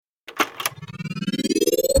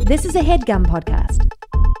This is a HeadGum podcast.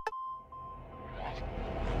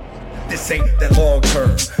 This ain't that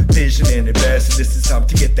long-term vision and investment. This is time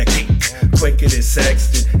to get that cake quicker than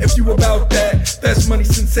Sexton. If you about that, that's money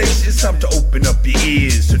sensation. It's time to open up your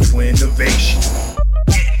ears to true innovation.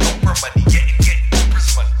 Getting Oprah money, getting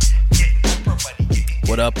Oprah's money, getting Oprah money, getting.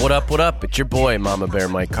 What up, what up, what up? It's your boy, Mama Bear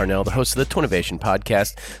Mike Carnell, the host of the Twinnovation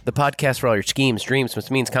podcast, the podcast for all your schemes, dreams,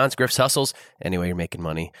 mismeans, cons, grifts, hustles. Anyway, you're making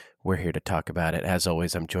money. We're here to talk about it. As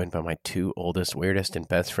always, I'm joined by my two oldest, weirdest, and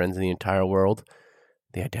best friends in the entire world,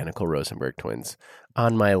 the identical Rosenberg twins.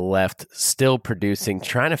 On my left, still producing,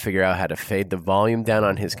 trying to figure out how to fade the volume down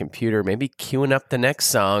on his computer, maybe queuing up the next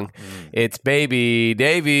song. It's baby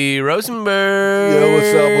Davey Rosenberg.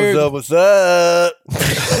 Yo, what's up?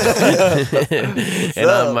 And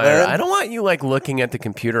on my right, I don't want you like looking at the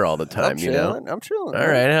computer all the time, I'm chilling. All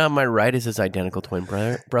right, and on my right is his identical twin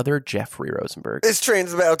brother Jeffrey Rosenberg. This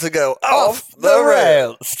train's about to go off the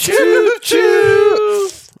rails. Choo choo.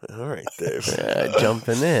 All right, Dave.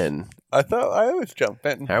 Jumping in. I always jump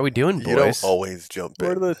in. How are we doing, boys? You don't always jump in. Oh.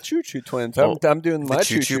 We're the Choo Choo twins. I'm doing my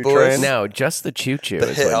Choo Choo Boys? train. No, just the Choo Choo. The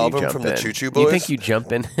is hit when album you jump from the in. Choo Choo You Boys? think you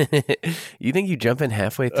jump in? You think you jump in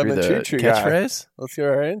halfway I'm through a the choo-choo guy. catchphrase? Let's get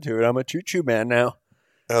right into it. I'm a Choo Choo man now.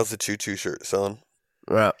 How's the Choo Choo shirt selling?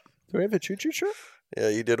 Well, Do we have a Choo Choo shirt? Yeah,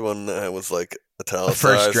 you did one that was like italicized,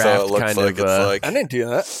 first draft so it looks kind like of, it's like, I didn't do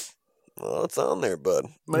that. well, it's on there, bud.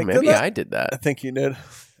 Mike maybe did that? I did that. I think you did.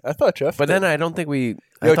 I thought Jeff But did. then I don't think we.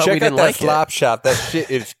 I Yo, thought check we out didn't that like slop it. shop. That shit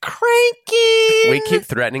is cranky. We keep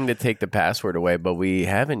threatening to take the password away, but we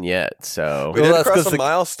haven't yet. So We Well, did that's cross 'cause a the-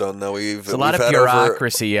 milestone, though. it's a lot of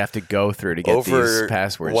bureaucracy you have to go through to get over these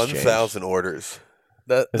passwords 1,000 orders.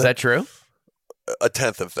 Is that true? A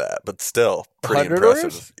tenth of that, but still pretty 100 impressive.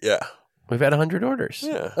 orders? Yeah. We've had 100 orders.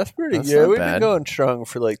 Yeah. That's pretty That's good. not We've bad. been going strong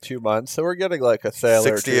for like 2 months, so we're getting like a sale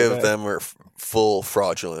 60 or two. of them were full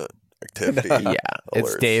fraudulent activity. Yeah,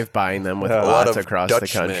 it's alerts. Dave buying them with Yeah. A lot lots of across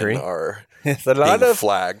Dutchmen the country. are It's a being lot of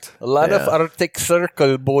flagged. Yeah. Arctic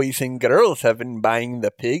Circle boys and girls have been buying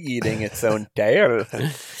the pig eating its own tail.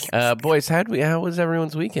 Boys, how was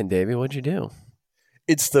everyone's weekend, Davey? What'd you do?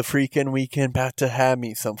 It's the freaking weekend, about to have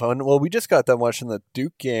me some fun. Well, we just got done watching the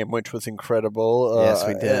Duke game, which was incredible. Yes,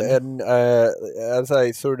 we did. And as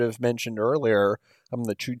I sort of mentioned earlier, I'm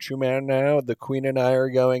the choo-choo man now. The Queen and I are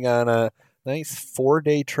going on a nice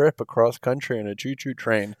 4-day trip across country in a choo-choo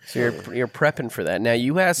train. So you're prepping for that. Now,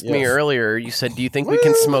 you asked me Yes. earlier, you said, do you think we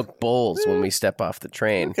can smoke bowls when we step off the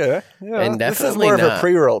train? Okay. Yeah, And this is definitely more of not. a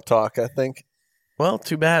pre-roll talk, I think. Well,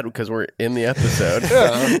 too bad, because we're in the episode.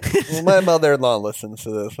 Yeah. Well, my mother-in-law listens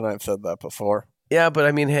to this, and I've said that before. Yeah, but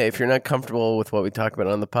I mean, hey, if you're not comfortable with what we talk about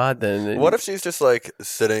on the pod, then What if she's just like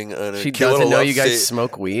sitting on a she cute doesn't little know love you guys seat,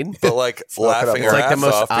 smoke weed? but like laughing It's her like the ass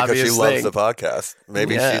most off because she obvious loves thing. the podcast?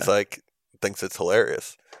 Maybe Yeah. she's like thinks it's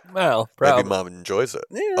hilarious. Well, Maybe probably. mom enjoys it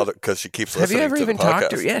Yeah. because she keeps Have listening you ever to even the talked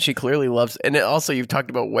to her? podcast. Yeah, she clearly loves. And also, you've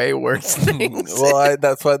talked about way worse things. Well,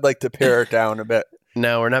 that's why I'd like to pare it down a bit.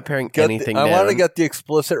 No, we're not paring Get anything I down. want to get the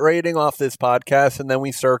explicit rating off this podcast, and then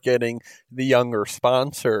we start getting the younger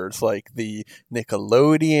sponsors, like the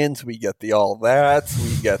Nickelodeons. We get the All That's.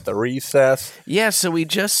 We get the Recess. Yeah, so we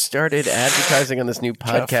just started advertising on this new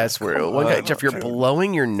podcast where one guy, Jeff, you're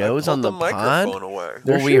blowing your nose Pulled on the microphone pod. away.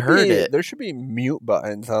 Well, we should heard be- it. There should be mute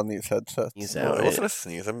buttons on these headsets. He's No, out. it wasn't a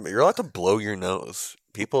sneeze. You're allowed to blow your nose.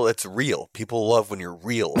 People, it's real. People love when you're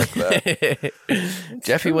real like that.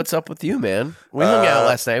 Jeffy, what's up with you, man? We hung out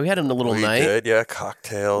last night. We had a little we night. did, yeah.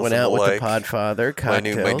 Cocktails. Went and out the with like. the Podfather. My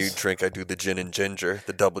Cocktails. new drink. I do the gin and ginger,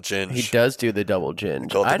 the double ginge. He does do the double gin.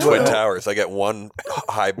 Called I the don't Twin know. Towers. I get one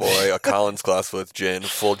high boy, a Collins glass with gin,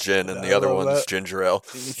 full gin, and the I other love one's that. ginger ale.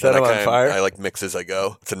 set And him on fire? I like mix as I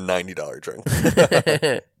go. It's a $90 drink.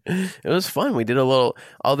 It was fun. We did a little,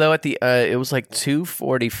 although at the it was like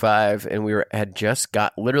 2:45, and we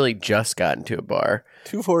literally just gotten to a bar.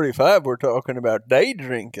 2:45. We're talking about day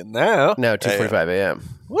drinking now. No, 2:45 a.m.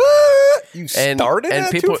 What? You And- started and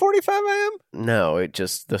at people- 2:45 a.m. No,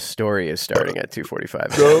 the story is starting at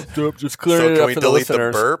 2:45 a.m. Just So clearing it can up we for the delete the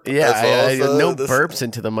listeners. burp? Yeah, as well as, no this- burps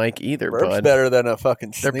into the mic either, Burp's bud. better than a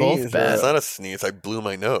fucking sneeze. They're both bad. It's not a sneeze. I blew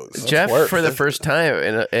my nose. Jeff, worse. for the first time,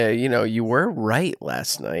 and you were right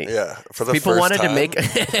last night. Yeah, for the People first wanted time.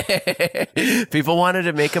 to make people wanted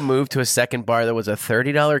to make a move to a second bar that was a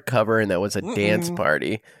 $30 cover and that was a dance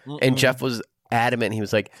party. And Jeff was adamant. He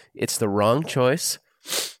was like, "It's the wrong choice.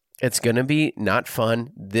 It's gonna be not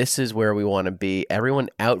fun. This is where we want to be." Everyone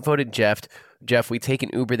outvoted Jeff. Jeff, we take an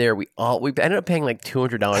Uber there. We ended up paying like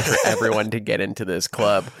 $200 for everyone to get into this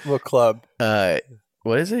club. What club?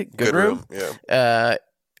 What is it? Good Room. Yeah.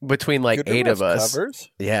 between like Good 8 of enough us. Covers?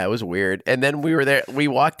 Yeah, it was weird. And then we were there. We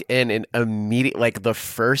walked in, and immediately, like the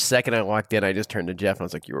first second I walked in, I just turned to Jeff and I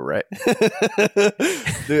was like, "You were right."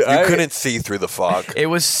 Dude, You couldn't see through the fog. It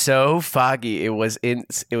was so foggy. It was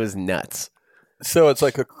nuts. So it's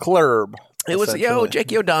like a club. It was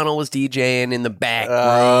Jackie O'Donnell was DJing in the back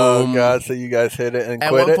Oh room. God! So you guys hit it and At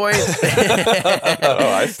quit one it? point,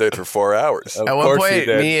 I stayed for 4 hours. Of at one course you point,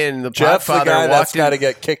 did. me and the Jeff's the Podfather guy that's walked got to in.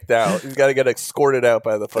 get kicked out. He's got to get escorted out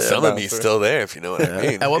by the fucking Some of me's bouncer. still there, if you know what I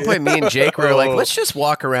mean. At one point, me and Jake were like, Oh. let's just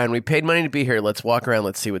walk around. We paid money to be here. Let's walk around.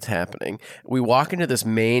 Let's see what's happening. We walk into this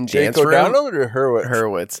main Jake dance room. O'Donnell or Hurwitz?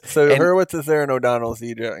 Hurwitz. So And- Hurwitz is there and O'Donnell's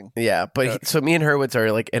DJing. Yeah, but so me and Hurwitz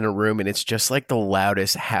are like in a room, and it's just like the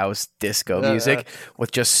loudest house disco music with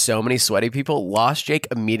just so many sweaty people. Lost Jake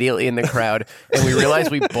immediately in the crowd, and we realized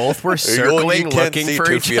we both were circling, you can't looking see for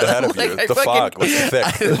 2 each feet other. ahead of you. Like, The fog was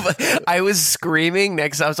thick. I was screaming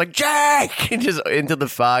next. I was like, Jake, and just into the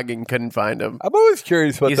fog and couldn't find him. I'm always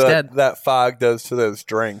curious what He's dead. that fog does to those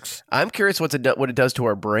drinks. I'm curious what it does to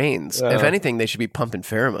our brains. Yeah. If anything, they should be pumping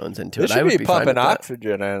pheromones into They it. I should would be fine pumping with that.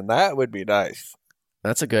 oxygen, and that would be nice.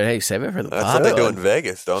 That's a good. Hey, save it for the That's pod. what they do bud. in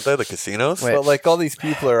Vegas, don't they? The casinos? Wait. But like all these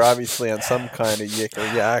people are obviously on some kind of yick or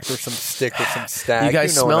yak or some stick or some stag. You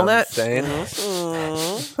guys know smell what I'm that? saying?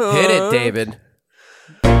 Hit it, David.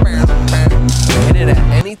 Hit it at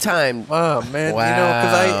any time. Oh man, Wow. you know,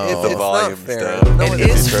 because The it's not volume's fair. down. No, It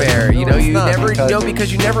it's- is fair. You No, know, it's you not, never because-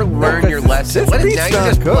 because you never learn your because lesson. this What is beat's now you're not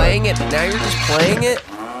just good. playing it. Now you're just playing it.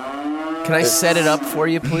 Can I set it up for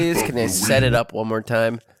you, please? Can I set it up one more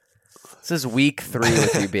time? This is week 3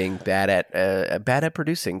 with you being bad at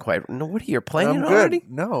producing. Quite. No, what are you playing I'm it good. already?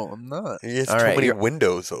 No, I'm not. He has All too right, many you're-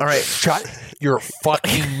 windows open. All right. Shut your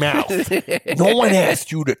fucking mouth. No one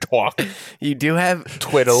asked you to talk. You do have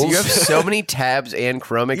Twiddles. So you have so many tabs and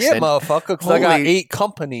Chrome Yeah, extensions. motherfucker, because I got Holy- 8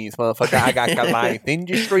 companies, motherfucker. I got Goliath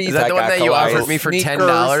Industries. Is that I the got one that you Goliath offered me for Sneakers.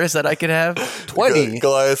 $10 that I could have? 20.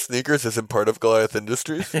 Goliath Sneakers isn't part of Goliath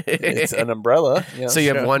Industries. It's an umbrella. Yeah, So you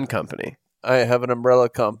have sure. one company. I have an umbrella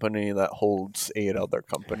company that holds 8 other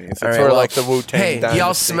companies. It's All right, sort of well, like the Wu-Tang Hey, Dynasty.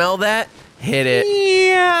 y'all smell that? Hit it.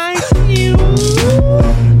 Yeah, It's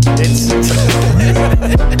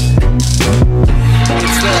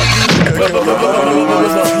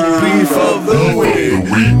Beef of the week.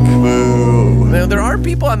 Now, there are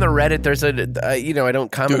people on the Reddit. There's I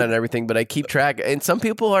don't comment on everything, but I keep track. And some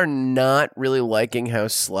people are not really liking how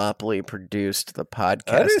sloppily produced the podcast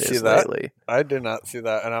I didn't is see that. lately. I did not see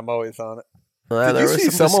that, and I'm always on it. Well, Did there you was see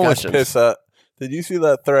some someone was discussions. pissed at? Did you see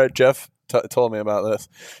that thread? Jeff told me about this.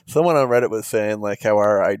 Someone on Reddit was saying like how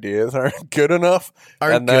our ideas aren't good enough.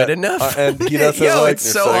 Aren't and good enough? and he doesn't Yo, like. it's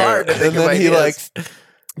so hard to think and of then he ideas.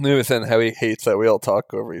 he was saying how he hates that we all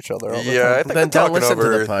talk over each other. All the Yeah, I time. think Then the don't talking listen to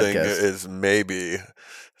over the thing podcast. is maybe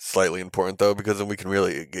slightly important though, because then we can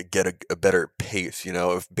really get a better pace. You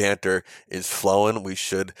know, if banter is flowing, we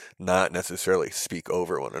should not necessarily speak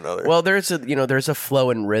over one another. Well, there's a flow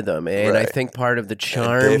and rhythm, and I Right. think part of the And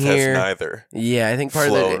charm Dave here. has neither. Yeah, I think part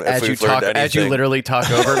flown, of if it as you we've learned talk, as you anything. literally talk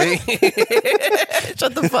over me.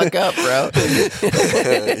 Shut the fuck up, bro.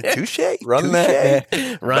 Touché. Run Touché.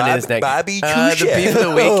 that. Run is next. Bobby The Touché. beef of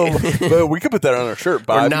the week. But we could put that on our shirt. We're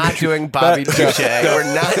Bobby. not doing Bobby Touché.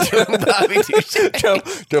 We're not doing Bobby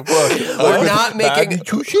Touché. We're not making.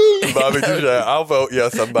 Bobby Touché. I'll vote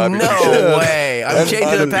yes on Bobby No Touché. way. I'm And changing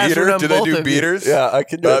on the a password beater? on Do both they do of you. beaters? Yeah, I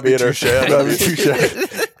can do Bobby a beater. Touché. Bobby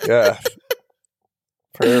Touché. Yeah.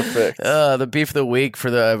 Perfect. The beef of the week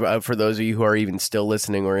for for those of you who are even still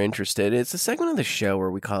listening or interested. It's a segment of the show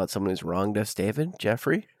where we call it someone who's wronged us. David,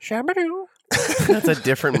 Jeffrey. Shabadoo. That's a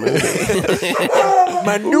different movie.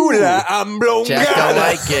 Manula Amblongada. Jack don't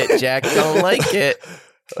like it. Jack don't like it.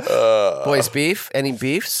 Boys, beef? Any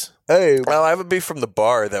beefs? Hey, Well, I have a beef from the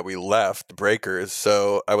bar that we left, Breakers.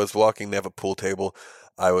 So I was walking. They have a pool table.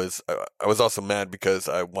 I was also mad because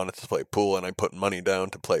I wanted to play pool and I put money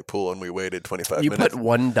down to play pool and we waited 25 You minutes. put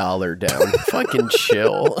 $1 down. Fucking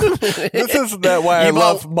chill. this is that why I You bought-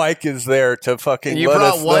 love Mike is there to fucking You let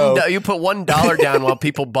brought us know. you put $1 down while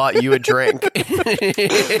people bought you a drink.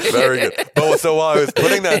 Very good. But so while I was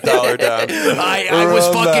putting that dollar down, I was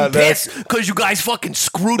Run fucking that. pissed because you guys fucking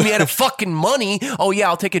screwed me out of fucking money. Oh yeah,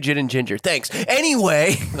 I'll take a gin and ginger. Thanks.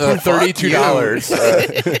 Anyway,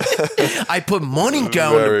 $32. I put money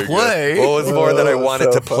down very to play. good. Well, it was more that I Oh,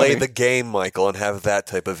 wanted so to play funny. the game, Michael, and have that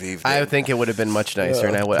type of evening. I think it would have been much nicer.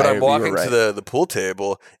 And but I'm you were walking right. to the pool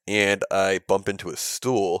table and I bump into a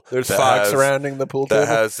stool. There's that fog has- surrounding the pool that table.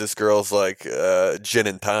 has this girl's like gin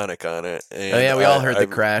and tonic on it. And Oh, yeah, we all heard the I-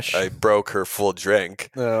 crash. I broke her full drink.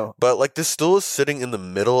 No. But like this stool is sitting in the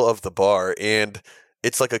middle of the bar and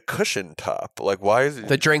it's like a cushion top. Like, why is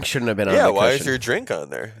The drink shouldn't have been on yeah? the Why cushion. is your drink on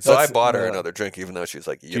there? So I bought her another drink, even though she was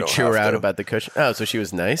like, "You Did you don't chew have her out to." about the cushion? Oh, so she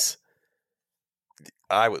was nice?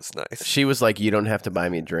 I was nice. She was like, "You don't have to buy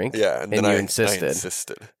me a drink." Yeah, and and then you I insisted. I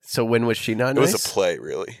insisted. So when was she not It nice? was a play,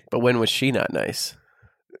 really. But when was she not nice?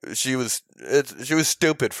 She was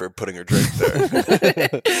stupid for putting her drink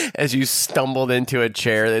there. As you stumbled into a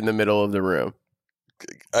chair in the middle of the room.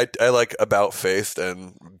 I like about faced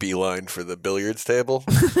and beelined for the billiards table.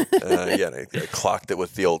 And I clocked it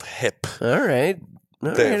with the old hip. All right.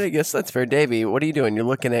 All Dave. right, I guess that's fair. Davey, what are you doing? You're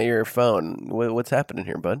looking at your phone. What's happening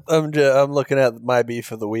here, bud? I'm looking at my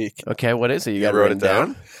beef of the week. Okay, what is it? You You got wrote written it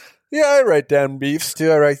down? Yeah, I write down beefs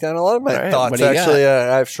too. I write down a lot of my All right, thoughts. what do you Actually,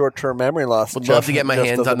 I have short-term memory loss. Would love to Jeff- get my Jeff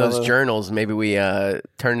hands doesn't on those know. journals. Maybe we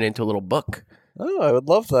turn it into a little book. Oh, I would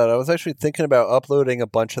love that. I was actually thinking about uploading a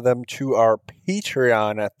bunch of them to our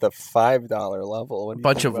Patreon at the $5 level. What do you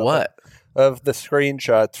Bunch think of about what? that? Of the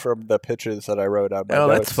screenshots from the pitches that I wrote out. Oh,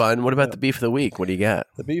 that's fun. What about the beef of the week? What do you got?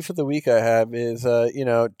 The beef of the week I have is,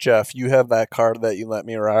 Jeff, you have that car that you let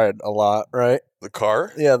me ride a lot, right? The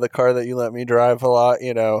car? Yeah, the car that you let me drive a lot,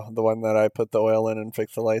 the one that I put the oil in and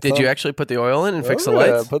fix the lights Did on. you actually put the oil in and fix the Yeah,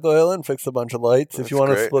 lights? put the oil in, fix a bunch of lights. That's if you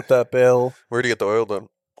want to great. split that bill, Where'd you get the oil done?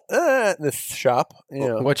 this shop,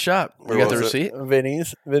 What shop? Where You got the was it?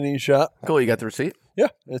 receipt? Vinny's shop. Cool, you got the receipt? Yeah,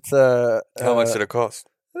 it's How much did it cost?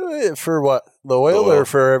 for what? The oil, The oil. or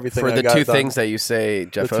for everything? For I the got two done? things that you say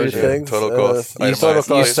Jeff The two owes you. things. Total cost. You, Itemized. total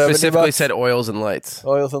you cost $70. specifically said oils and lights.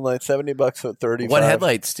 Oils and lights, $70 at 35.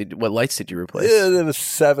 What lights did you replace? Yeah, there was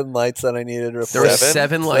 7 lights that I needed to replace. There were Seven?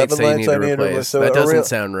 seven lights that you needed to replace. So That a doesn't real-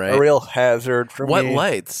 sound A right. real hazard for What me.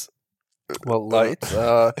 lights? What lights?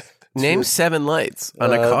 Name 7 lights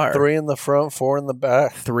on a car. 3 in the front, 4 in the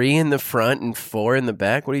back. 3 in the front and 4 in the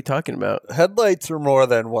back? What are you talking about? Headlights are more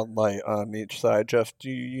than one light on each side. Jeff, do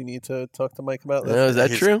you need to talk to Mike about this? Oh, is that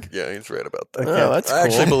He's- true? Yeah, he's right about that. Oh, that's I cool.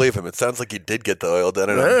 actually believe him. It sounds like you did get the oil done,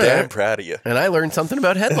 and All I'm right. damn proud of you. And I learned something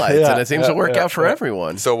about headlights, Yeah, and it seems to work out for yeah.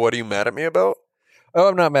 everyone. So what are you mad at me about? Oh,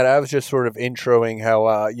 I'm not mad. I was just sort of introing how,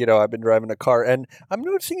 I've been driving a car. And I'm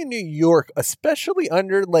noticing in New York, especially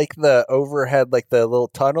under, the overhead, the little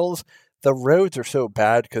tunnels, the roads are so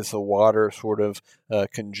bad because the water sort of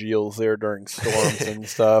congeals there during storms and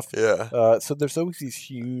stuff. Yeah. So there's always these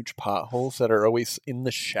huge potholes that are always in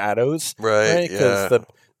the shadows. Right, Because yeah.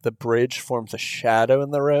 the bridge forms a shadow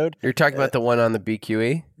in the road. You're talking about the one on the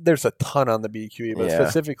BQE? There's a ton on the BQE, but Yeah.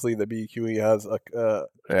 specifically the BQE has Yeah,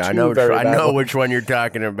 I two know. very I bad know ones. which one you're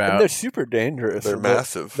talking And about. they're super dangerous. They're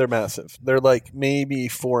massive. They're massive. They're maybe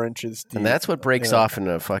 4 inches deep. And that's what breaks Yeah. off in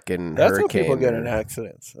a fucking That's hurricane. what people get in or-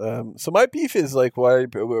 accidents. So my beef is why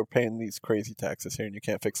we're paying these crazy taxes here and you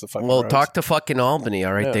can't fix the fucking Well, roads. talk to fucking Albany,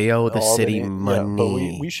 all right? Yeah, They owe the city Albany, money.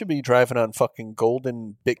 Yeah, but we should be driving on fucking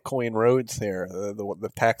golden Bitcoin roads there. The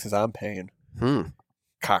taxes I'm paying.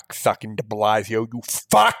 Cocksucking de Blasio, you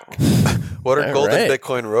fuck! What are All golden right.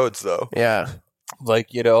 Bitcoin roads, though? Yeah.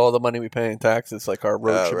 All the money we pay in taxes, our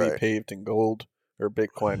road should be right. paved in gold. Or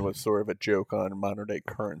Bitcoin was sort of a joke on modern day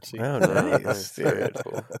currency. Oh, nice, dude.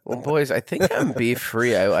 Well, boys, I think I'm beef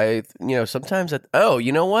free. I sometimes.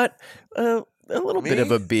 You know what? A little bit Me?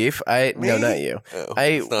 of a beef. No, Me? not you. Oh, I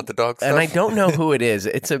it's not the dog stuff. and I don't know who it is.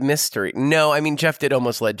 It's a mystery. No, I mean Jeff did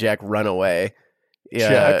almost let Jack run away. Yeah,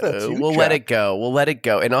 Jack, that's you, we'll let Jack. it go. We'll let it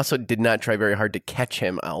go. And also did not try very hard to catch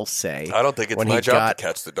him, I'll say. I don't think it's when my he job got- to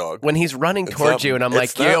catch the dog. When he's running It's towards not- you and I'm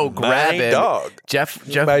it's like, yo, not grab my him. dog. Jeff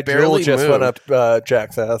My drill barely just moved. went up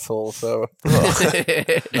Jack's asshole, so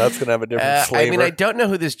that's gonna have a different flavor. I mean, I don't know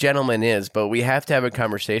who this gentleman is, but we have to have a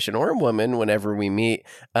conversation, or a woman, whenever we meet.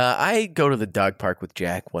 I go to the dog park with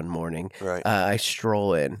Jack one morning. Right. I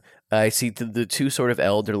stroll in. I see the two sort of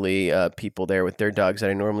elderly people there with their dogs that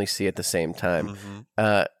I normally see at the same time. Mm-hmm.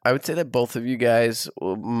 I would say that both of you guys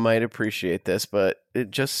might appreciate this, but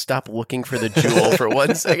just stop looking for the jewel for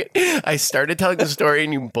 1 second. I started telling the story,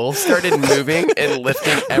 and you both started moving and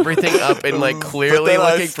lifting everything up and clearly then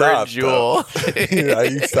I looking for a stopped, jewel. Yeah,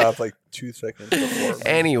 you stopped 2 seconds before.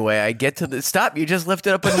 Anyway, I get to the stop. You just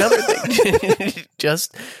lifted up another thing.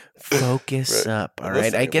 Just focus Right. up. All I'm right.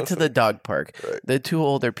 listening, I I'm get to the listening. dog park. Right. The two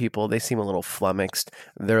older people, they seem a little flummoxed.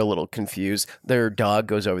 They're a little confused. Their dog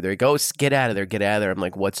goes over there. He goes, get out of there, get out of there. I'm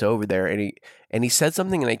like, what's over there? and he said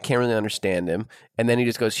something and I can't really understand him. And then he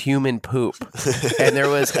just goes, human poop. And there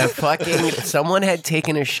was a fucking, someone had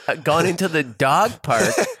taken gone into the dog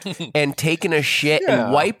park and taken a shit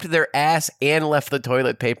and wiped their ass and left the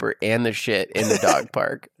toilet paper and the shit in the dog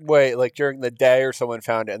park. Wait, like during the day, or someone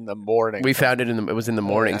found it in the morning? We found it it was in the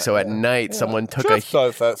morning. So at night, someone took Jeff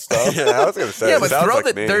does that stuff. Yeah, I was going to say. Yeah, it but sounds throw like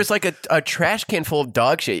the, me. there's like a trash can full of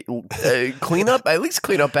dog shit. At least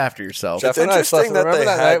clean up after yourself. Jeff It's and I slept- interesting that remember they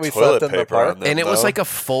that had night we toilet slept in the paper park? on them, And it was though? like a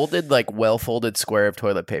folded, like well-folded square of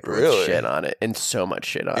toilet paper with Really? shit on it, and so much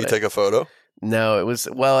shit on You it. take a photo? No, it was,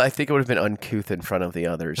 well, I think it would have been uncouth in front of the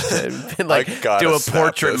others to like gotta do a snap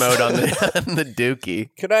portrait this. mode on the dookie.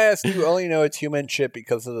 Can I ask you? Only know it's human shit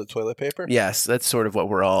because of the toilet paper? Yes, that's sort of what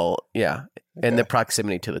we're all, and the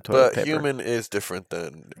proximity to the toilet But paper. human is different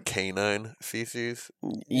than canine feces.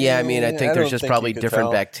 Yeah, I mean, I I think don't there's just think probably you could different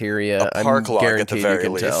tell. bacteria. A park I'm log at the guaranteed very you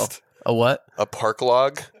can least. tell. A what? A park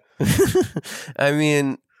log? I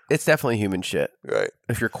mean, it's definitely human shit. Right.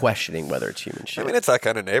 If you're questioning whether it's human shit. I mean, it's that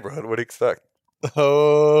kind of neighborhood. What do you expect?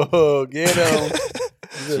 Oh, get him.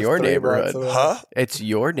 It's your neighborhood. Huh? It's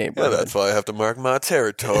your Yeah, neighborhood. that's why I have to mark my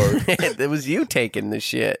territory. It was you taking the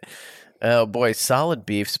shit. Oh boy, solid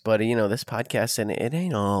beefs, buddy. You know, this podcast, and it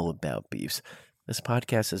ain't all about beefs. This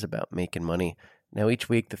podcast is about making money. Now, each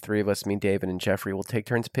week, the three of us, me, David, and Jeffrey, will take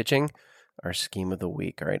turns pitching our scheme of the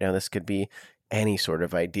week. All right, now this could be any sort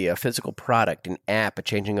of idea: a physical product, an app, a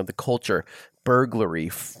changing of the culture, burglary,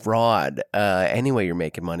 fraud. Any way you're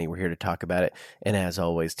making money, we're here to talk about it. And as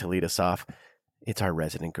always, to lead us off, it's our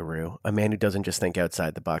resident guru, a man who doesn't just think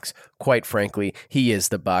outside the box. Quite frankly, he is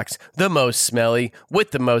the box, the most smelly,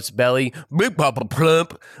 with the most belly, big papa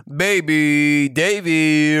plump, baby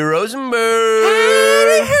Davey Rosenberg.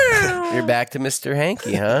 You're back to Mr.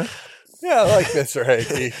 Hanky, huh? Yeah, I like Mr.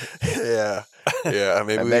 Hanky. Yeah. Yeah,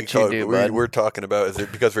 maybe I bet you do, bud. we're talking about, is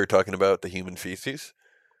it because we're talking about the human feces?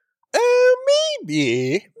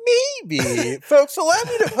 Maybe. Folks, allow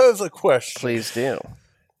me to pose a question. Please do.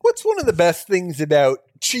 What's one of the best things about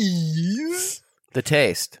cheese? The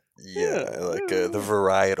taste. Yeah, like the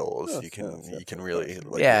varietals. You can really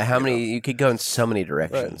like, Yeah, how you many? You could go in so many Right.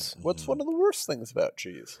 directions. What's one of the worst things about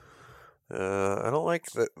cheese? I don't like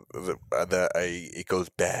that it goes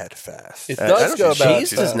bad fast. It I does don't- go bad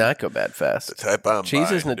Cheese does fast. not go bad fast. The type I'm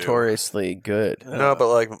Cheese is buying, dude. notoriously good. No, but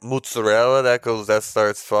like mozzarella, that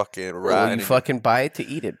starts fucking Well, riding. you fucking buy it to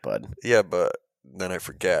eat it, bud. Yeah, but then I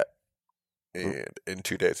forget, and in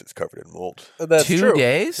 2 days it's covered in mold. That's 2 true.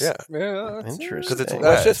 days? Yeah, Yeah, that's, Interesting. because it's That's wet.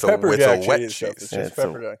 that's just so pepper it's jack a wet cheese. Stuff. cheese. It's Yeah, just it's a-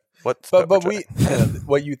 pepper jack. What's But pepper we jack?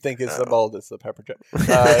 what you think is the No. mold is the pepper jack.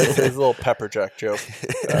 It's his little pepper jack joke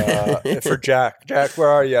for Jack. Jack, where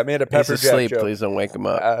are you? I made a pepper He's jack asleep. joke. Please don't wake him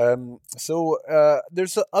up.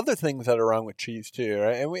 There's other things that are wrong with cheese too,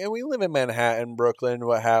 right? And we live in Manhattan, Brooklyn,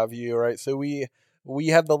 what have you, right? So we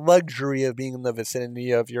have the luxury of being in the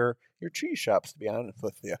vicinity of your cheese shops. To be honest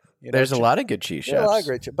with you, There's a lot of good cheese Yeah, a lot of shops.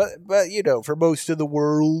 great cheese. But you know, for most of the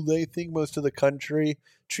world, I think most of the country,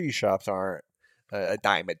 cheese shops aren't a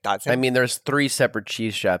dime a dozen. I mean, there's 3 separate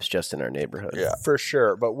cheese shops just in our neighborhood. Yeah. for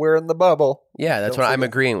sure. But we're in the bubble. Yeah, that's Don't what I'm forget.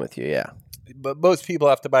 agreeing with you. Yeah. But most people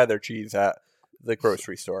have to buy their cheese at the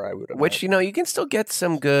grocery store. I would imagine. Which, you can still get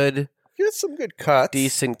some good, Get some good cuts.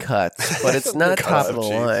 decent cuts, but it's Some not good top cuts of the of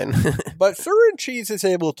cheese. line. But certain cheese is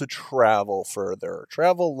able to travel further,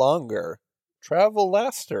 travel longer, travel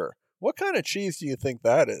laster. What kind of cheese do you think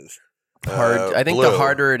that is? I think blue. the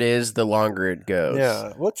harder it is, the longer it goes.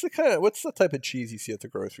 Yeah. What's the type of cheese you see at the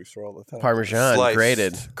grocery store all the time? Parmesan, Sliced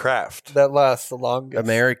grated, Kraft. That lasts the longest.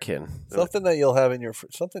 American, Something that you'll have in your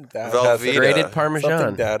something dad Velveeta. has in, grated something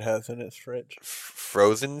Parmesan. dad has in his fridge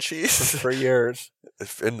Frozen cheese for years.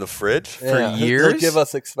 in the fridge. For He'll years? give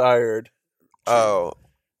us expired. Oh,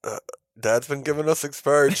 Dad's been giving us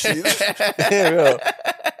expired cheese. Yeah.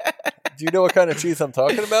 Do you know what kind of cheese I'm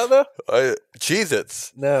talking about, though?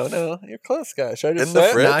 Cheez-Its. No, you're close, guy. Should I just In the say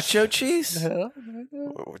it? fridge? Nacho cheese, No.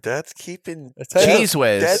 Dad's keeping A type cheese of,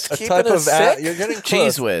 whiz, That's a keeping type us of sick. you're getting close.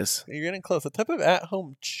 cheese whiz, You're getting close. A type of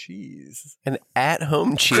at-home cheese. an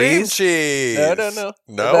at-home cream cheese. cheese. No.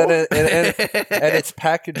 No? And it's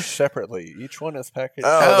packaged separately. Each one is packaged.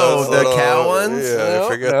 Oh, those the cow ones? Yeah, No, I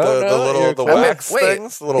forget no, the no, little you're the close. wax Wait,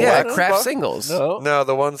 things. The little yeah, wax craft ball? singles. No. No,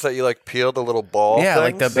 the ones that you like peel the little ball. Yeah,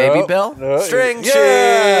 like the things. baby No, bell. no, String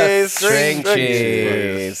Yes! cheese. String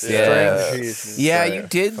cheese. Yeah. String cheese is Yeah, right, you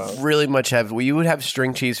did folks. really much have. You would have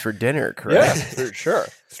string cheese for dinner, Yeah, correct? for sure.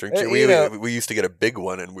 String Hey, cheese. you know- We used to get a big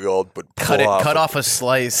one, and we all would Cut pull off a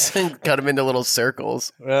slice, and cut them into little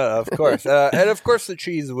circles. Yeah, of course. And of course, the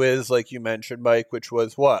cheese whiz, like you mentioned, Mike, which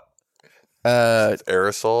was what? It's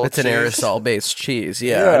aerosol. It's an cheese? aerosol-based cheese.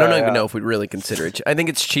 Yeah, Yeah, I don't even yeah. know if we'd really consider it. I think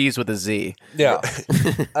it's cheese with a Z. Yeah.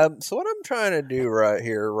 So what I'm trying to do right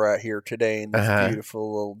here today in this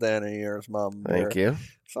beautiful little den of yours, Mom. Thank you.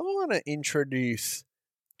 So I want to introduce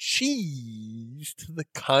cheese to the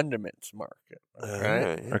condiments market.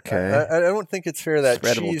 Right? Okay. I don't think it's fair that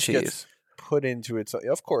Spreadable cheese gets put into it. So,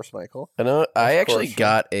 of course, Michael. I know. I actually course,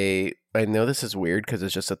 got a. I know this is weird because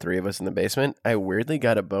it's just the three of us in the basement. I weirdly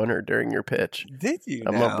got a boner during your pitch. Did you?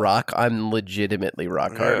 I'm legitimately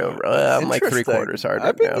rock hard over. I'm like three-quarters hard.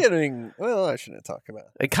 I've been now. getting. Well, I shouldn't talk about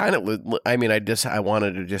it. It kind of. I mean, I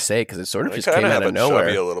wanted to just say it because it sort of just kinda came out have of a chubby nowhere.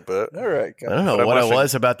 a little bit. All right, guys. I don't know But what I'm it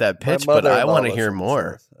was about that pitch, but I want to hear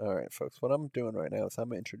more. All right, folks. What I'm doing right now is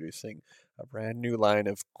I'm introducing a brand new line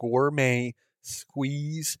of gourmet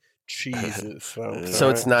squeeze cheeses. So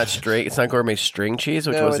it's not straight. It's not gourmet string cheese,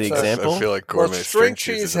 which No, was the it's not. example. I feel like gourmet string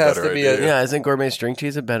cheese cheese is a has better to be idea. Yeah, isn't gourmet string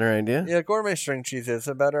cheese a better idea? Yeah, gourmet string cheese is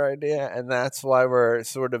a better idea, and that's why we're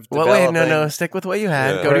sort of Well, developing. wait, no. Stick with what you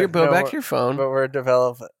had. Yeah. Go to your No, back to your phone. But we're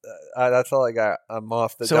developing. That's all I got. I'm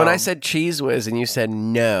off the. So when I dome. said cheese whiz and you said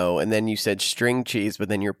no, and then you said string cheese, but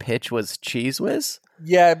then your pitch was cheese whiz?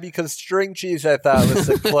 Yeah, because string cheese I thought was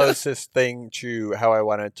the closest thing to how I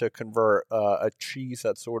wanted to convert a cheese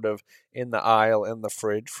that's sort of in the aisle in the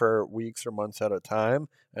fridge for weeks or months at a time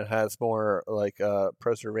and has more like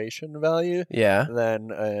preservation value Yeah. than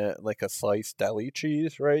like a sliced deli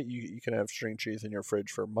cheese, right? You can have string cheese in your fridge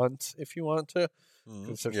for months if you want to.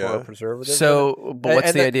 Because there's more preservatives. in it. So, but what's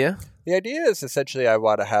And the idea? The idea is essentially I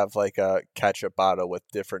want to have like a ketchup bottle with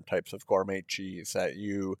different types of gourmet cheese that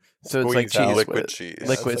you So it's like squeeze out. cheese Liquid whiz. cheese.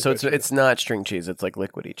 Liquid. It's So liquid it's not string cheese. It's like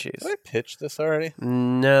liquidy cheese. Did I pitch this already?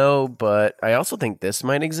 No, but I also think this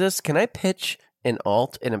might exist. Can I pitch an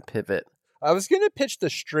alt and a pivot? I was going to pitch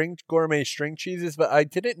the gourmet string cheeses, but I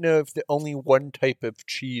didn't know if only one type of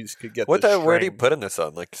cheese could get Where the do you put in this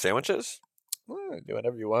on? Like sandwiches? Do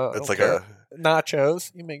whatever you want. It's like a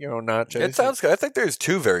nachos. You make your own nachos. It sounds good. I think there's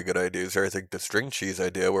two very good ideas there. I think the string cheese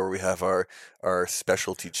idea, where we have our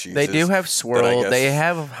specialty cheeses. They do have swirl. guess They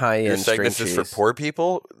have high You're end saying string this cheese. is for poor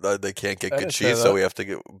people? They can't get I good didn't say cheese, that. so we have to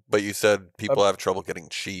get. But you said people have trouble getting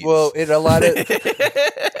cheese. Well, in a lot of,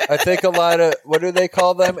 I think a lot of, what do they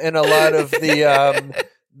call them? In a lot of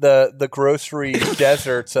the grocery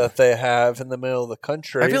deserts that they have in the middle of the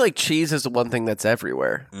country. I feel like cheese is the one thing that's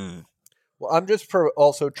everywhere. Well, I'm just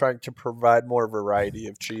also trying to provide more variety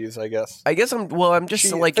of cheese, I guess. I guess I'm just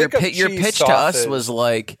Cheese- like your think of your cheese pitch to us sausage. was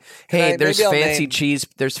like, hey, there's maybe I'll fancy name- cheese.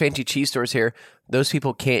 There's fancy cheese stores here. Those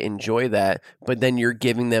people can't enjoy that, but then you're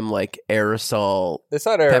giving them like aerosol It's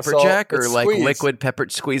not pepper aerosol. jack or it's like squeeze.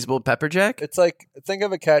 liquid squeezable pepper jack. It's like, think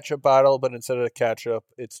of a ketchup bottle, but instead of ketchup,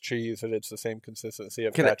 it's cheese, and it's the same consistency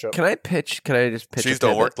of ketchup. Can I just pitch? cheese a don't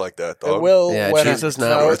pivot? work like that, It dog. will. Yeah, when cheese it- does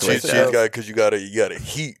not no, work it's like cheese that. just- guy, because you gotta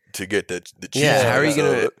heat to get the cheese. Yeah, how are you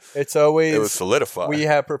gonna- It's always. It would solidify. We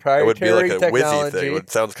have It proprietary would be like a technology. whizzy thing. It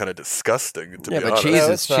sounds kind of disgusting. To Yeah, be but honest. cheese No, is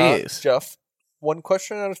it's not. cheese. Jeff, one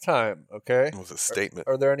question at a time, okay? It was a statement.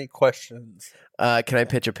 Are there any questions? Can I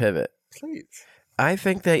pitch a pivot? Please. I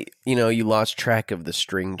think that, you lost track of the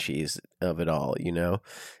string cheese of it all,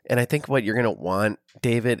 And I think what you're going to want,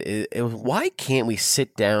 David, is why can't we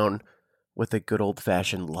sit down with a good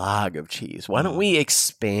old-fashioned log of cheese? Why don't we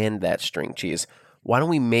expand that string cheese? Why don't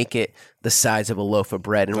we make it the size of a loaf of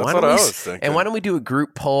bread? And That's why what don't I we was thinking. And why don't we do a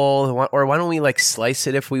group poll? Or why don't we like slice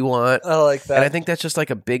it if we want? I like that. And I think that's just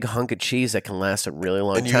like a big hunk of cheese that can last a really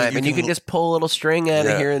long And you- time. you and you can- can just pull a little string out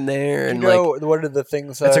of Yeah. here and there. you And know, like, what are the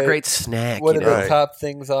things? that's a great snack. One of the Right. top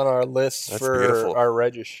things on our list That's for beautiful. our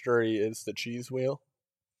registry is the cheese wheel.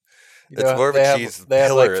 It's more of a they have- cheese They have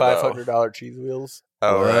pillar, like $500 cheese wheels.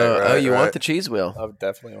 Oh, right, Whoa. right. Oh, you right. want the cheese wheel? I would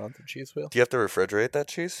definitely want the cheese wheel. Do you have to refrigerate that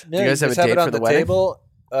cheese? No, you guys have just a date it on for the the wedding? table.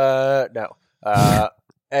 No.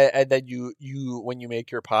 And then you when you make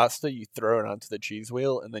your pasta, you throw it onto the cheese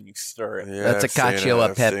wheel and then you stir it. Yeah, That's a I've seen cacio it, e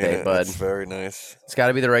I've seen pepe, it. bud. It's very nice. It's got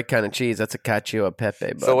to be the right kind of cheese. That's a cacio e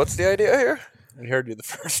pepe, bud. So what's the idea here? I heard you the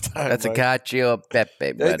first time. That's a Mike. cacio e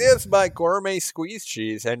pepe, bud. It's my gourmet squeeze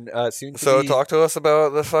cheese, and soon to So be. talk to us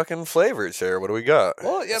about the fucking flavors here. What do we got?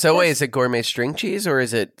 Well, yeah, of So wait, course. is it gourmet string cheese or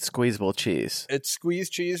is it squeezable cheese? It's squeeze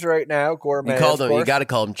cheese right now. Gourmet. You call of them. You course. got to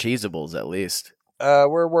call them cheesables at least.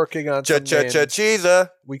 We're working on some names. Cheesa.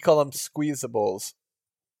 We call them squeezables.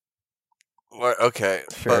 Okay,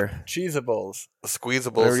 Sure. Cheesables. but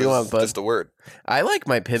squeezables Whatever you is want, bud. just a word. I like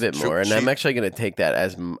my pivot Chew- more, and I'm cheese- actually going to take that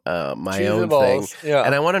as my own thing. Cheesables. Yeah.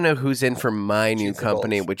 And I want to know who's in for my new Cheesables.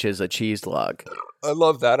 company, which is a cheese log. I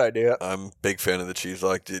love that idea. I'm a big fan of the cheese.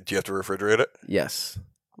 Like, do you have to refrigerate it? Yes,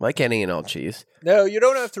 like any and all cheese. No, you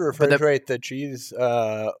don't have to the- refrigerate the cheese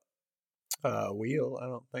wheel, I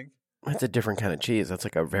don't think. That's a different kind of cheese. That's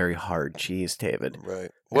like a very hard cheese, David. Right.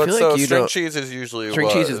 I feel like So you string don't- cheese is usually String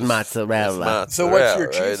what? cheese is mozzarella. So what's your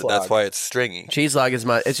right? cheese log? That's why it's stringy. Cheese log is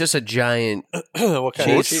it's just a giant What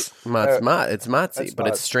kind of cheese. cheese? It's mozzie, that's but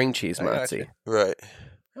it's mozz. string cheese I got mozzie. you. Right.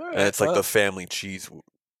 All right, And it's like well, the family cheese.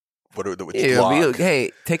 What are the Ew,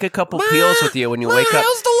 hey, take a couple peels with you when you wake up.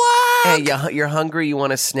 Hey, you're hungry, you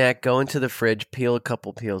want a snack, go into the fridge, peel a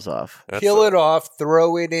couple peels off. peel it off,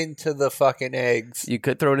 throw it into the fucking eggs. You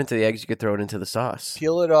could throw it into the eggs, you could throw it into the sauce.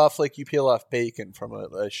 Peel it off like you peel off bacon from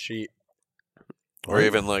a sheet. Or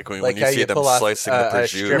even like when Like you how see you them pull off, slicing a the prosciutto.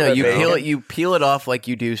 strip No, of you bacon. peel it off like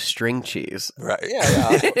you do string cheese. Right.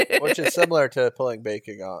 Yeah, which is similar to pulling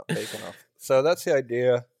bacon off. So that's the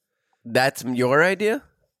idea. That's your idea?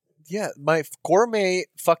 Yeah, my gourmet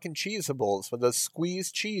fucking cheesables with those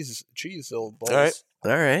squeezed cheeseables. All right.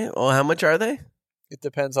 All right. Well, how much are they? It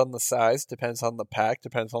depends on the size, depends on the pack,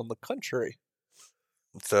 depends on the country.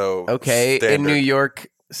 So Okay, in standard. New York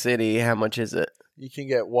City, how much is it? You can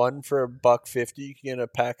get one for $1.50. You can get a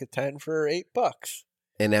pack of 10 for $8.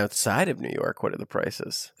 And outside of New York, what are the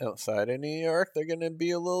prices? Outside of New York, they're going to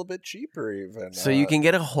be a little bit cheaper, even. So you can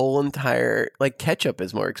get a whole entire ketchup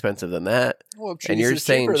is more expensive than that. Well, cheese and you're is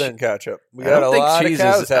saying cheaper che- than ketchup. We I got don't a think lot of cheese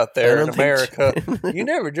cows is- out I there in don't think America. You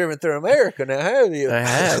never driven through America, now have you? I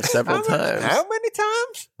have several times. How many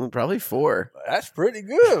times? Probably 4. That's pretty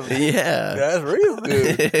good. Yeah. That's real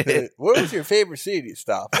good. What was your favorite city you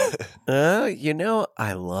stopped at?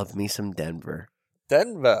 I love me some Denver.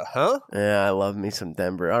 Denver, huh? Yeah, I love me some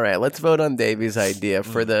Denver. All right, let's vote on Davey's idea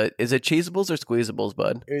for is it cheesables or squeezables,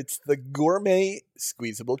 bud? It's the gourmet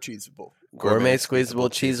squeezable cheeseable. Gourmet, squeezable,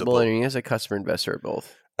 cheesable, and you as a customer investor or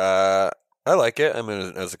both. I like it. I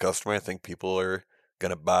mean, as a customer, I think people are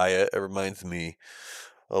gonna buy it. It reminds me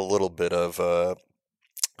a little bit of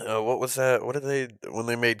what was that? What did they when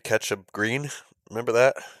they made ketchup green? Remember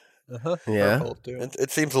that? Uh-huh. Yeah. Purple, too.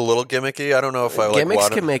 It seems a little gimmicky. I don't know if I like. Gimmicks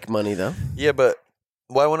want can make money, though. Yeah, but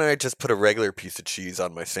why wouldn't I just put a regular piece of cheese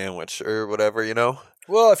on my sandwich or whatever? You know,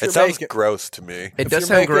 Well, if you're it sounds making, gross to me. It If does you're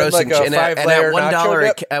sound making gross, like a and at five-layer nacho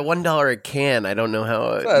dip- at $1 a can, I don't know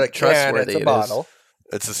how it's not a can, trustworthy it's a it is. bottle.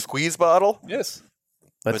 It's a squeeze bottle. Yes.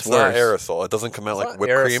 That's It's worse. not aerosol. It doesn't come out It's like not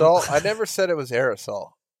whipped aerosol. cream. I never said it was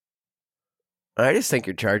aerosol. I just think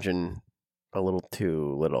you're charging a little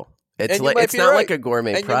too little. It's And you might it's be not right. like a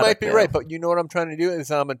gourmet And you product. might be now. right, but you know what I'm trying to do is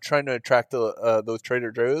I'm trying to attract those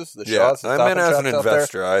Trader Joe's, the Yeah, Shaw's, the I Stop mean, and as Shops an out there.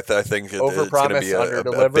 investor, I think it's going to Overpromise, be a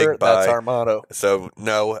underdeliver. big buy. That's our motto. So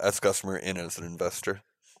no, as a customer and as an investor,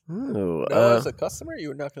 Ooh, No, as a customer,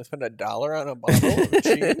 you're not going to spend $1 on a bottle of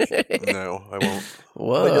cheese. no, I won't.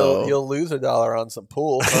 whoa. Well, you'll lose $1 on some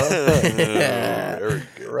pool. Huh? Very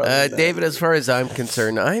good. Rather than- David, as far as I'm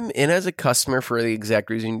concerned, I'm in as a customer for the exact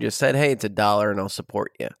reason you just said. Hey, it's $1 and I'll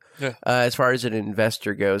support you. Yeah. As far as an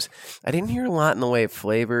investor goes, I didn't hear a lot in the way of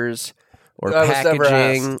flavors or I was never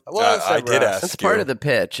packaging. asked. Well, I was I never did asked. ask. That's part you. of the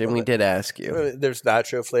pitch, and we did ask you. There's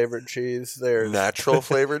nacho flavored cheese. There's Natural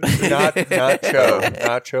flavored cheese?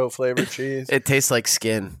 nacho flavored cheese. It tastes like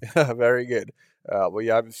skin. Very good. Well,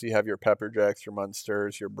 you obviously have your pepper jacks, your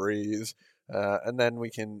Munsters, your Breeze, and then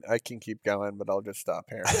I can keep going, but I'll just stop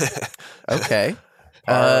here. Okay.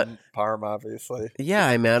 Parm, obviously. Yeah,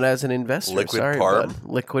 I'm out as an investor. Liquid Sorry, Parm? bud.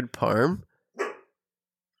 Liquid Parm.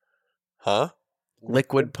 Huh?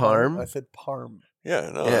 Liquid Parm. I said Parm.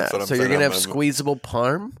 Yeah, no. Yeah. That's what I'm So saying. you're gonna have I'm- squeezable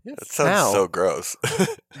Parm? That sounds How? so gross.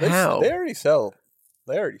 How? They already sell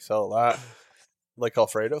a lot. Like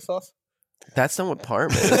Alfredo sauce? That's not what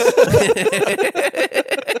Parm is.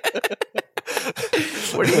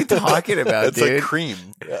 What are you talking about, It's dude? like cream.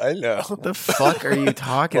 Yeah, I know. What the fuck are you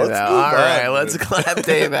talking Let's about? move All right, on. let's clap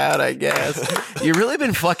Dave out, I guess. You've really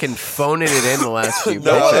been fucking phoning it in the last few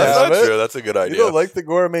No, minutes. that's have not it. true. That's a good idea. You don't like the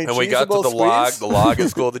gourmet And we got to the cheeseable log. squeeze? The log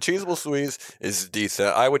is cool. The cheeseable squeeze is decent.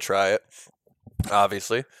 I would try it.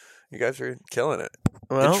 Obviously, you guys are killing it.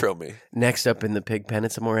 Well, Intro me. next up in the pig pen,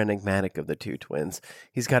 it's a more enigmatic of the two twins.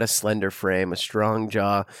 He's got a slender frame, a strong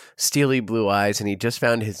jaw, steely blue eyes, and he just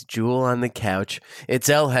found his jewel on the couch. It's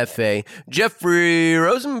El Jefe, Jeffrey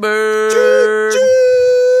Rosenberg.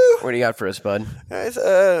 What do you got for us, bud? Guys,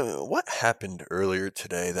 what happened earlier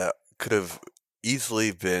today that could have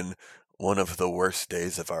easily been one of the worst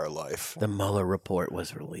days of our life? The Mueller report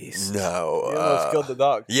was released. No. You almost killed the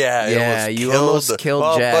dog. Yeah, you almost killed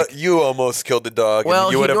well, Jack. But you almost killed the dog. Well,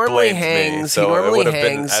 and you he would have normally blamed me. hangs- So he normally it would have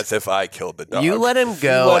been hangs. as if I killed the dog. You let him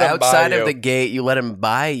go let him buy outside of you. the gate. You let him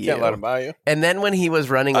buy you. Can't let him buy you. And then when he was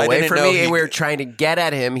running I away didn't from know me he- and we were trying to get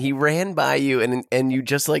at him, he ran by you and you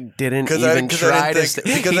just like didn't Because even try to. because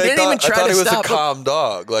He I didn't thought, even try I thought to he was stop. a calm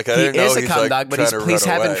dog. Like I He didn't know is a he's calm like dog, but trying to he's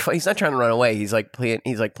run having. away. He's not trying to run away. He's like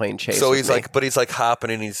playing chase. So So with me. he's like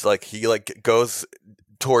hopping and he goes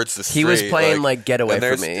towards the street. He was playing like get away and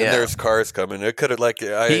from me. And Yeah. there's cars coming. It could have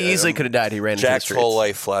He easily could have died. He ran into the Jack's streets. whole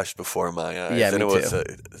life flashed before my eyes. Yeah, and me it was too.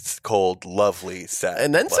 a cold, lovely, sad.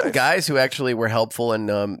 And then some life. guys who actually were helpful and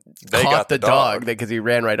They caught got the the dog dog. because he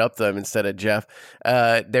ran right up to them instead of Jeff.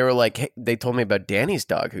 They were like, hey, they told me about Danny's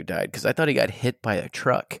dog who died because I thought he got hit by a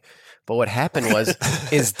truck. But what happened was,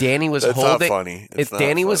 is Danny was That's holding. not funny. If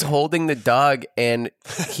Danny was holding the dog and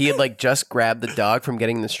he had like just grabbed the dog from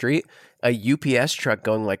getting in the street, a UPS truck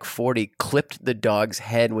going like 40 clipped the dog's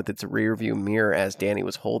head with its rear view mirror as Danny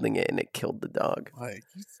was holding it, and it killed the dog. Like,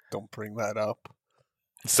 don't bring that up.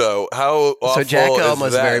 So how awful Jack is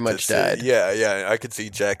almost that very to much see? died. Yeah, I could see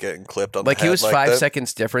Jack getting clipped on Like the he head was like 5 that.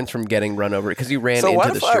 seconds difference from getting run over because he ran So into what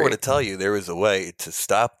the if I were to street. tell you there was a way to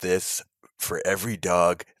stop this for every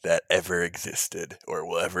dog that ever existed or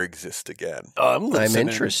will ever exist again? I'm listening.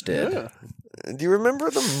 interested. Yeah. Do you remember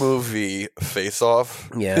the movie Face Off?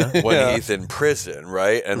 Yeah. When Yeah. he's in prison,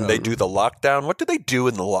 right? And they do the lockdown. What do they do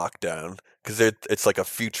in the lockdown? Because it's like a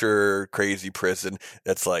future crazy prison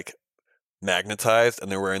that's like magnetized,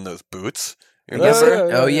 and they're wearing those boots. You remember?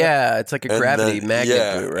 Oh yeah, it's like a And gravity then- magnet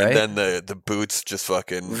yeah, boot, right? And then the boots just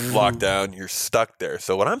fucking lock down. You're stuck there.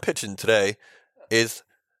 So what I'm pitching today is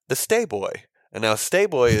the Stay Boy. And now Stay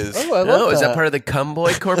Boy is Oh, I love is that that. part of the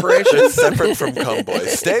Cumboy Corporation? it's separate from Cumboy.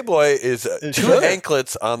 Stay Boy is two good.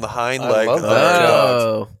 anklets on the hind I leg love of that. your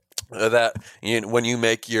dogs. Oh, That when you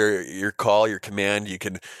make your call, your command, you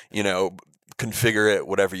can configure it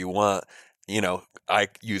whatever you want. I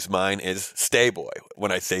use mine as Stay Boy.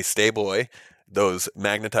 When I say Stay Boy, those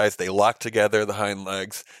magnetized, they lock together the hind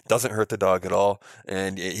legs. Doesn't hurt the dog at all,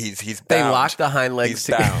 and he's bound. they lock the hind legs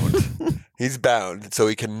He's together. bound. He's bound, so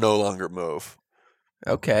he can no longer move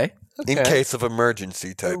Okay. in case of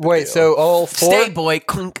emergency type. of Wait, deal. so all four? Stay boy,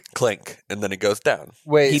 clink. clink, and then it goes down.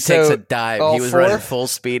 Wait, He so takes a dive. all He was four? running full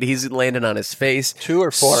speed. He's landing on his face. 2 or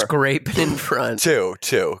 4? Scraping in front. Two,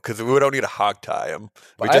 because we don't need to hog tie him.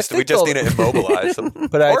 We I just think need to immobilize him.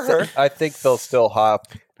 But or her. I think they'll still hop.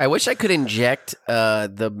 I wish I could inject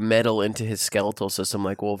the metal into his skeletal system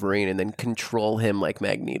like Wolverine and then control him like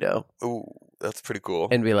Magneto Ooh, that's pretty cool.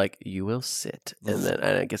 and be like, you will sit. And then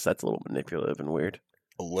I guess that's a little manipulative and weird.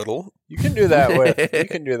 A little. You can do that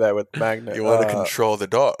with magnet. You want to control the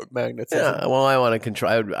dog. magnetism. Yeah, well, I want to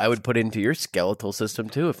control. I would put into your skeletal system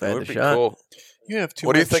too if I That had would the be shot. cool. You have too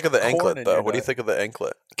What do you much think of the corn anklet, in though? your What do you diet. think of the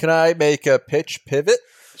anklet? Can I make a pitch pivot?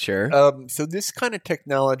 Sure. So this kind of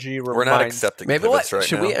technology reminds. We're not accepting Maybe what pivots right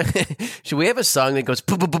should now. we should we have a song that goes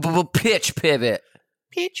pitch pivot?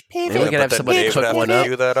 pitch Maybe pivot. we could have But then somebody Dave would cook have one to up.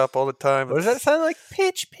 cue that up all the time. What does that sound like?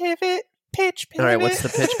 Pitch pivot. Pitch pivot. All right, what's the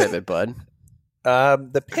pitch pivot, bud?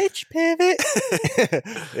 The pitch pivot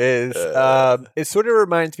is it sort of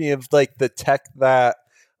reminds me of like the tech that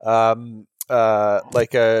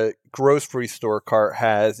like a grocery store cart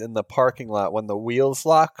has in the parking lot when the wheels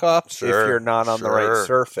lock up if Sure, you're not on the right sure.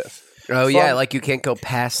 surface. Oh So yeah, I'm- like you can't go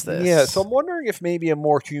past this. Yeah, so I'm wondering if maybe a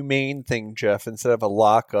more humane thing, Jeff, instead of a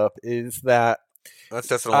lockup, is that That's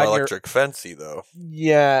just an on your- electric fancy, though.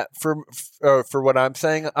 for what I'm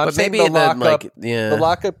saying, I'm but saying maybe the lockup. yeah. The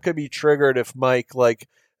lockup could be triggered if Mike like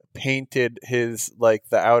painted his like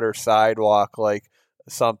the outer sidewalk like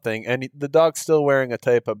something, and the dog's still wearing a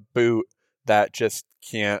type of boot that just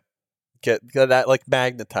can't get that like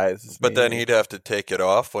magnetizes. But then maybe. he'd have to take it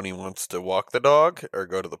off when he wants to walk the dog or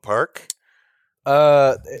go to the park.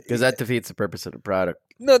 because that defeats the purpose of the product.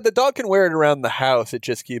 No, the dog can wear it around the house. It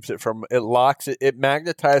just keeps it from. It locks it. It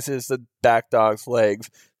magnetizes the back dog's legs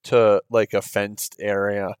to like a fenced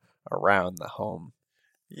area around the home.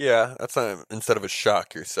 Yeah, that's not instead of a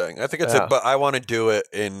shock. You're saying. I think it's Yeah. but I want to do it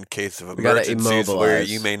in case of We gotta emergencies where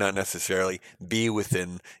immobilize. you may not necessarily be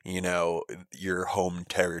within your home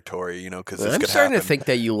territory. Because this I'm could starting happen. to think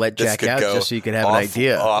that you let This Jack could out go just so you could have an off-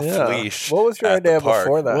 idea. off Yeah. leash. What was your at the idea park.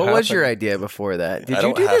 before that? What was your happened? idea before that? I Did you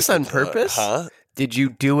don't do have this to on do it. purpose? Huh? Did you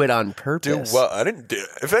do it on purpose? Well, I didn't do.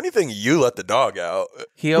 If anything, you let the dog out.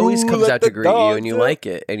 He always Who comes let out to the greet you, dog and you out? like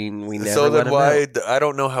it, and we never So let then him why? out. I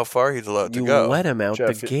don't know how far he's allowed to You go. let him out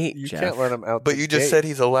Jeff, the gate, you Jeff. can't let him out. But the you just gate. said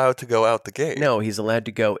he's allowed to go out the gate. No, he's allowed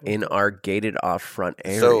to go in our gated off front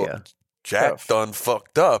So area. Jack Jeff. done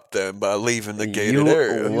fucked up then by leaving the gated You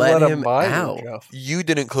area. You let let him by you, out. Jeff. You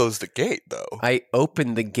didn't close the gate though. I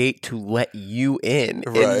opened the gate to let you in,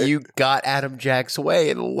 Right. and you got Adam Jack's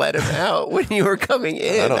way and let him out when you were coming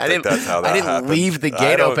in. I don't think didn't, that's how that I didn't happened. leave the I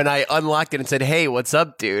gate don't- open. I unlocked it and said, "Hey, what's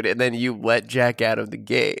up, dude?" And then you let Jack out of the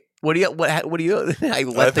gate. What do you? What do you? I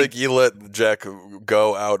let think you let Jack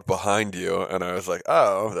go out behind you, and I was like,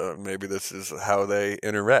 oh, maybe this is how they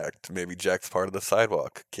interact. Maybe Jack's part of the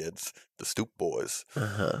sidewalk kids, the stoop boys.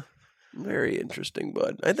 Uh-huh. Very interesting,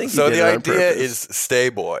 bud. I think So you did the it on idea purpose. is Stay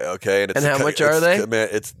Boy, okay? And how much are they?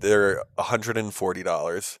 They're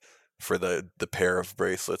 $140 for the pair of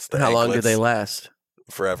bracelets. The How long do anklets, they last?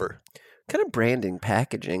 Forever. What kind of branding,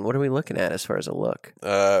 packaging? What are we looking at as far as a look?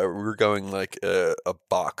 We're going like a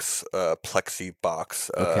box, plexi box.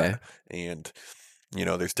 Okay. And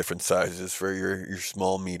there's different sizes for your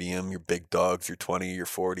small, medium, your big dogs, your 20, your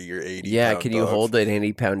 40, your 80. Yeah, pound can you dogs. hold an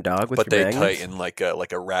 80-pound dog with But your they magnets? tighten like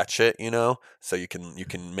a ratchet, so you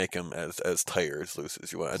can make them as tight or as loose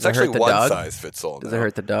as you want. It's Does it hurt actually the one dog? size fits all. Does now. it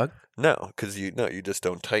hurt the dog? No, because you just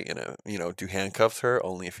don't tighten it. Do handcuffs hurt?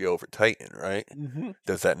 Only if you over tighten, right? Mm-hmm.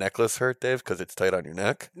 Does that necklace hurt, Dave? Because it's tight on your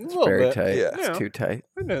neck, It's very tight. Yeah. It's too tight.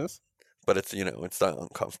 It is. but it's it's not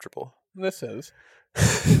uncomfortable. This is.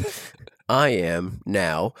 I am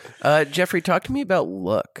now. Jeffrey, talk to me about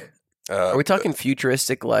look. Are we talking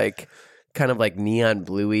futuristic, like kind of like neon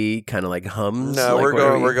bluey, kind of like hums? No, like,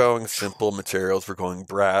 we're going simple materials. We're going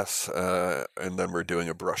brass, and then we're doing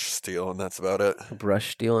a brush steel, and that's about it.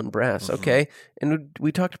 brush, steel, and brass. Mhm. Okay, and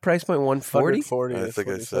we talked price point 140, 140. I is think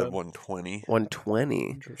what I he said 120. 120.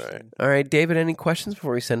 Interesting. Right. All right, David. Any questions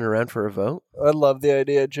before we send it around for a vote? I love the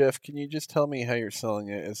idea, Jeff. Can you just tell me how you're selling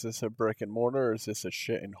it? Is this a brick and mortar or is this a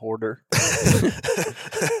shit and hoarder?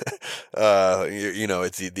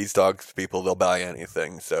 It's these dogs. People, they'll buy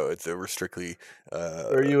anything, so we're strictly.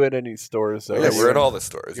 Are you in any stores? Though? Yeah, we're in all the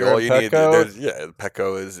stores. You're All in you need, Petco?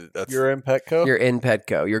 Petco is that's. You're in Petco? You're in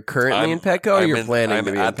Petco. You're currently in Petco, or you're planning I'm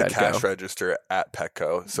to be at in the Petco? cash register at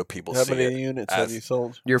Petco, so people How see many it. units have as- you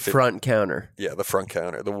sold? Your front counter. Yeah, the front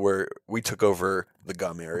counter. We took over the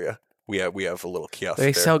gum area. We have a little kiosk They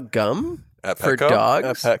there sell gum at for Petco.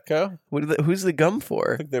 dogs. At Petco? Who's the gum I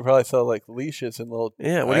for? think they probably sell like leashes and little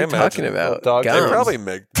Yeah, what I are you talking imagine about? dog- Gum. They probably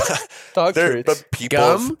make dog They're- treats. but people.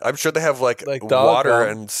 Gum? I'm sure they have like Like dog water gum.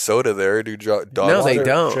 and soda there. Do dogs? No, they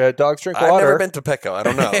don't. Dogs drink I've water. never been to Petco. I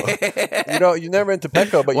don't know. You've never been to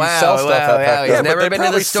Petco, but you Wow, sell stuff wow, at wow. Petco. He's Yeah, but never they been to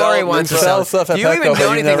probably the store he sell- wants you to sell sell. stuff at Do you Petco, even but know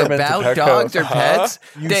you've anything never been to about Petco. dogs or Huh? pets?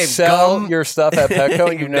 You Dave, sell gum. your stuff at Petco,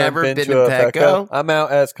 and you've never been to a Petco. I'm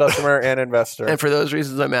out as customer and investor. And for those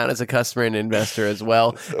reasons, I'm out as a customer and investor as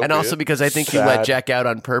well. So and also weird. because I think you let Sad. Jack out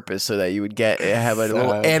on purpose so that you would have a little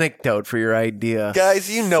Sad. anecdote for your idea. Guys,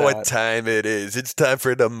 you know what Sad. time it is. It's time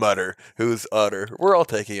for the mutter. Who's utter? We're all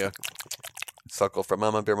taking a suckle from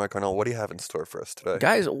Mama Bear Mike Arnold. What do you have in store for us today?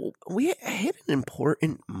 Guys, we hit an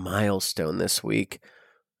important milestone this week.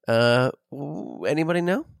 Anybody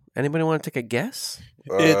know? Anybody want to take a guess?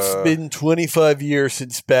 It's been 25 years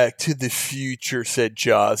since Back to the Future said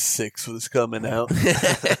Jaws 6 was coming out.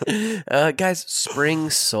 Guys, spring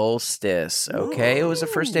solstice. Okay, it was the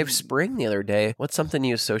first day of spring the other day. What's something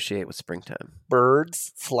you associate with springtime?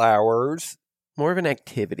 Birds, flowers, More of an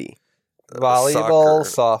activity. volleyball,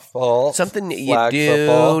 softball, Something that you flag do,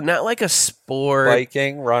 football, not like a sport,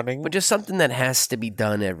 biking, running, but just something that has to be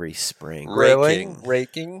done every spring. grilling,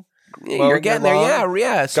 raking. You're mowing getting your there, lawn.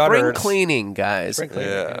 yeah. Spring Gutters. cleaning, guys. Spring cleaning.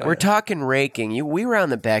 Yeah. We're talking raking. We were out in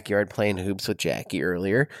the backyard playing hoops with Jackie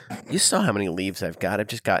earlier. You saw how many leaves I've got. I've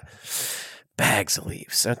just got bags of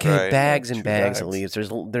leaves. Okay, Right. bags and Two bags of bags. leaves.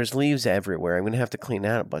 There's leaves everywhere. I'm gonna have to clean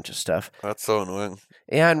out a bunch of stuff. That's so annoying.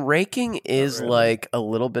 And raking is really. like a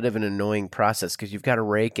little bit of an annoying process because you've got a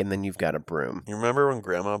rake and then you've got a broom. You remember when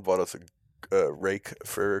Grandma bought us a rake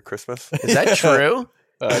for Christmas? Is that true?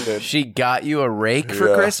 I did. She got you a rake for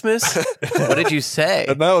Yeah. Christmas? What did you say?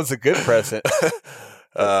 And that was a good present.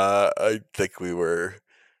 I think we were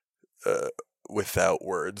without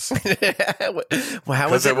words. Well,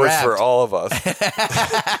 how was Because it was for wrapped? all of us.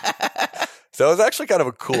 So it was actually kind of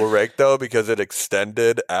a cool rake, though, because it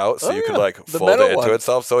extended out, so Oh, you could yeah. like The fold metal it into one.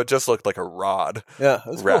 itself. So it just looked like a rod Yeah,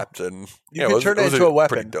 that's wrapped, and You could turn it was into a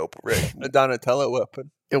Pretty weapon. dope rake, cool. A Donatello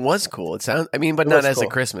weapon. It was cool. It sounds. I mean, but It not was as a cool.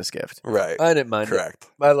 Christmas gift. right? I didn't mind Correct.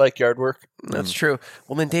 it. I like yard work. That's true.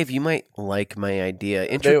 Well, then, Dave, you might like my idea.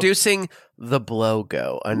 Introducing the Blow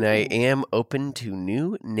Go, and I am open to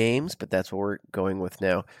new names, but that's what we're going with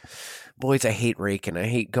now. Boys, I hate raking. I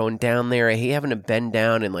hate going down there. I hate having to bend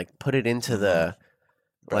down and like put it into the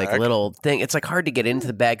like Bag. little thing. It's like hard to get into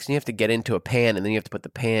the bag, so you have to get into a pan, and then you have to put the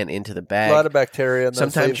pan into the bag. A lot of bacteria. In those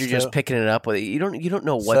Sometimes leaves, you're just too. picking it up with it. You don't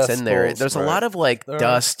know what's in there. Cesspools, There's a right. lot of like There are.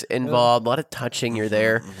 dust involved, a lot of touching. You're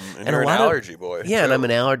there. Mhm. And And you're a an lot of- allergy boy. Yeah, and too. I'm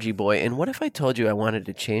an allergy boy. And what if I told you I wanted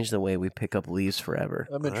to change the way we pick up leaves forever?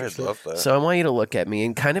 I'm I interested. love that. So I want you to look at me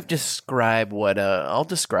and kind of describe what I'll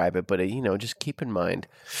describe it, but just keep in mind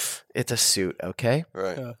it's a suit, okay?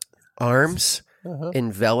 right. Yeah. Arms Uh-huh.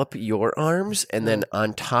 envelop your arms, and then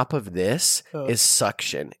on top of this Oh. is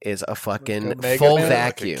suction, is a fucking Like a Mega full Man?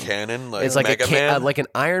 vacuum. Like a cannon, like It's like Mega a Man. like an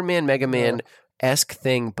Iron Man, Mega Man esque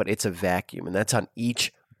thing, but it's a vacuum, and that's on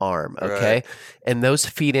each arm, okay? Right. And those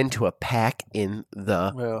feed into a pack in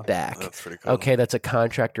the back. That's pretty cool. Okay, that's a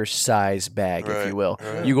contractor size bag, if you will.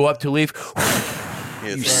 Right. You go up to leave,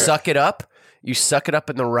 you suck it up. You suck it up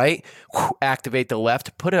in the right, activate the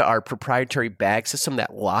left, put our proprietary bag system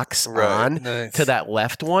that locks on to that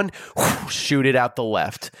left one, shoot it out the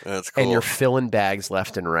left. That's cool. And you're filling bags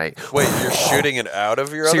left and right. Wait, you're shooting it out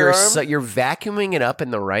of your other arm? So you're vacuuming it up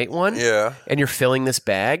in the right one. Yeah. And you're filling this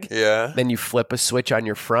bag. Yeah. Then you flip a switch on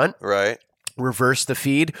your front. Right. Reverse the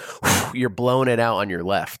feed. You're blowing it out on your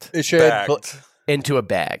left. It should Bagged. Into a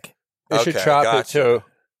bag. It should chop it too.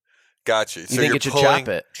 Got you. You think it should chop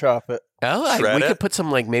it? Chop it. Oh, Shred we it? could put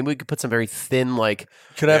some maybe we could put some very thin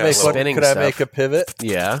Could I make spinning Could I stuff. make a pivot?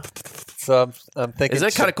 Yeah. So I'm thinking. Is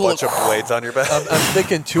that kind of cool? Bunch of blades on your back. I'm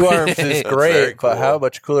thinking 2 arms is That's great, very but cool. how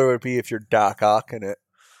much cooler would it be if you're Doc Ocking it?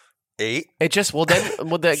 8? It just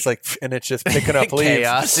It's like, and it's just picking up leaves.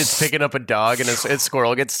 chaos. It's picking up a dog and a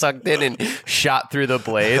squirrel gets sucked in and shot through the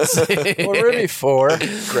blades. Or maybe 4.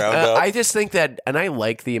 Ground up. I just think that, and I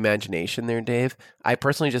like the imagination there, Dave. I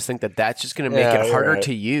personally just think that that's just going to make it you're harder right.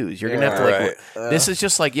 to use. You're going to have to this is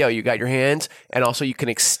just like, you got your hands, and also you can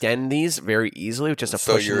extend these very easily with just a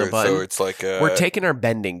push of the button. So it's like we're taking our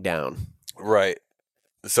bending down. right.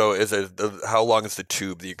 So is it how long is the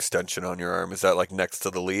tube, the extension on your arm? Is that like next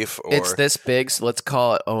to the leaf? Or It's this big, so let's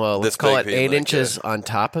call it. Let's call it being 8 like inches on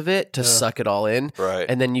top of it to suck it all in, Right.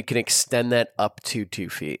 and then you can extend that up to 2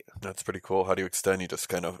 feet. That's pretty cool. How do you extend? You just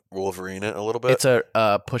kind of Wolverine it a little bit? It's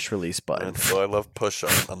a push release button. So I love push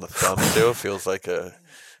on the thumb too. It feels like a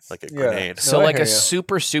grenade. So I like hear a ya.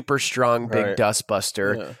 super strong big Right. dust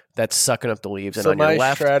buster that's sucking up the leaves, and So on your my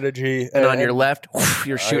left, strategy, and on your left,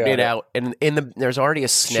 you're shooting got it it. out, and there's already a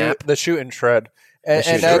snap. the shoot and shred. And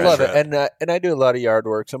shoot I and love shred. it, and I do a lot of yard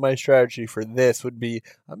work. So my strategy for this would be,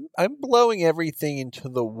 I'm blowing everything into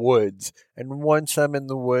the woods, and once I'm in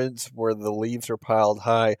the woods where the leaves are piled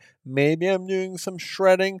high, maybe I'm doing some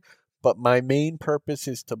shredding. But my main purpose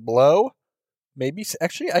is to blow. Maybe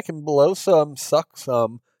actually I can blow some, suck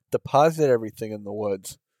some, deposit everything in the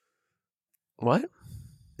woods. What?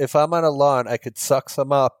 If I'm on a lawn, I could suck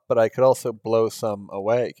some up, but I could also blow some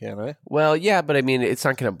away, can't I? Well, yeah, but I mean, it's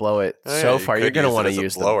not going to blow it Oh, yeah, so you far. You're could going to use it want to as a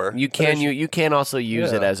use blower. them. You can also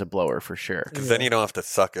use it Yeah. as a blower for sure. Because then you don't have to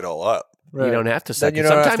suck it all up. You don't have to suck you it.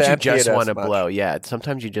 don't have Sometimes to you empty it just as want to much. blow. Yeah,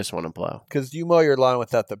 sometimes you just want to blow. Because you mow your lawn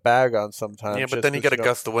without the bag on sometimes. Yeah, but just then you 'cause get a don't-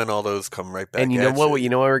 gust of wind, all those come right back. And you know at what? You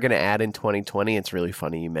know what we're going to add in 2020? It's really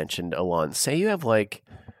funny you mentioned a lawn. Say you have like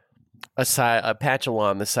a patch of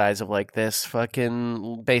lawn the size of like this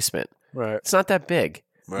fucking basement. Right. It's not that big.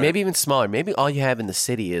 Right. Maybe even smaller. Maybe all you have in the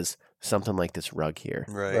city is something like this rug here.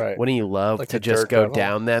 Right. Wouldn't you love Like to a just dirt go devil.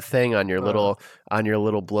 down that thing on your little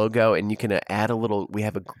blow go, and you can add a little? We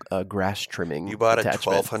have a grass trimming. You bought a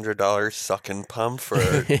attachment. $1,200 sucking pump for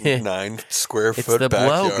a 9 square It's foot the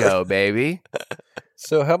backyard. blow go, baby.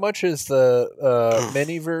 So how much is the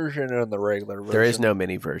mini version and the regular version? There is no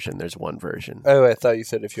mini version. There's one version. Oh, I thought you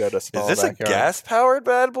said if you had a small Is this backyard. a gas powered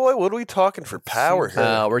bad boy? What are we talking for power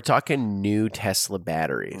here? We're talking new Tesla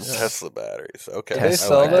batteries. Tesla batteries. Okay. Do they I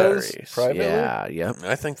sell like those that. privately? Yeah, yep.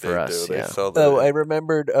 I think they For do. us, They yeah. sell the. Oh, I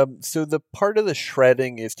remembered. So the part of the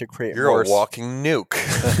shredding is to create You're more a walking nuke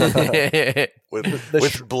with, The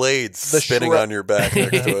with blades the spinning shred- on your back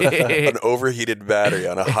next to an overheated battery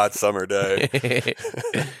on a hot summer day.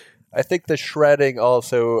 I think the shredding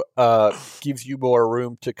also gives you more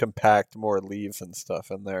room to compact more leaves and stuff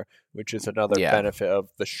in there, which is another Yeah. benefit of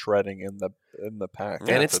the shredding in the pack.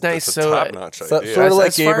 And it's nice, a so, top-notch So, idea. sort of like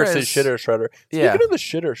As far Gabrus' as- shitter shredder. Yeah. Speaking of the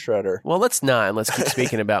shitter shredder, Well, let's not, and let's keep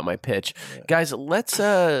speaking about my pitch, guys. Let's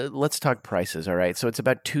talk prices. All right, so it's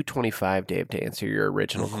about $225, Dave, to answer your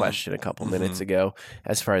original question a couple minutes ago.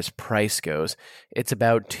 As far as price goes, it's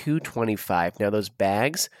about $225. Now those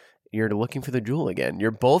bags. You're looking for the jewel again.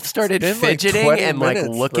 You're both started It's been like fidgeting 20 and like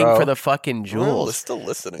minutes, looking bro. for the fucking We're jewels. still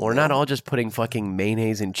listening. We're man. not all just putting fucking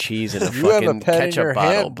mayonnaise and cheese in a you have a fucking pen in ketchup your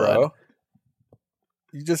bottle, hand, bud. bro.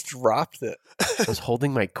 You just dropped it. I was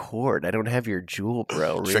holding my cord. I don't have your jewel,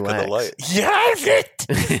 bro. Trick Relax. of the light. Yes, it.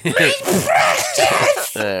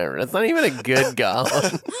 That's not even a good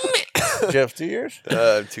Gollum. Jeff, 2 years?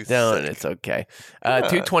 Too No, thick. it's okay.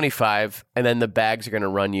 $225, and then the bags are going to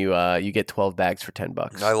run you. You get 12 bags for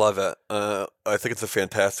 $10. I love it. I think it's a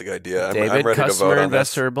fantastic idea. David, I'm ready to customer, vote on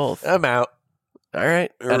investor, or both. I'm out. All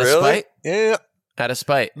right. Out of Really? spite? Yeah. Out of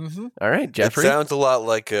spite. Mm-hmm. All right, Jeffrey. It sounds a lot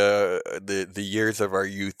like the years of our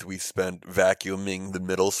youth we spent vacuuming the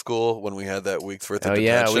middle school when we had that week's worth of detention.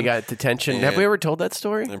 Yeah, we got detention. And have we ever told that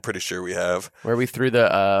story? I'm pretty sure we have. Where we threw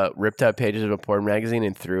the ripped out pages of a porn magazine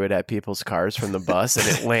and threw it at people's cars from the bus, and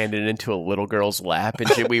it landed into a little girl's lap,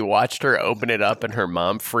 and we watched her open it up, and her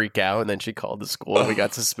mom freak out, and then she called the school, and we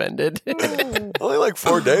got suspended. Only like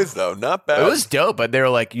 4 days, though. Not bad. It was dope, but they were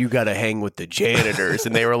like, you got to hang with the janitors.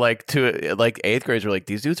 And they were like, eighth graders were like,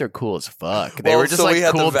 these dudes are cool as fuck. They were just so like we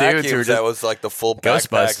had cool the dudes who were just that was like the full backpack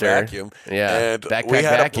Ghostbuster vacuum. Yeah, and backpack we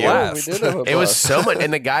had vacuum. a blast. We did have a It was blast. so much.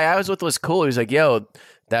 And the guy I was with was cool. He was like, yo,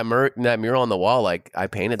 that mural on the wall, like, I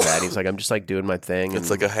painted that. He's like, I'm just like doing my thing. It's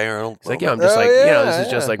and like a Harold. it's like, yeah, I'm just Oh, like, this is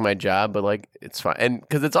yeah. just like my job, but like, it's fine. And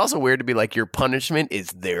because it's also weird to be like, your punishment is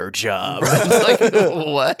their job. It's like,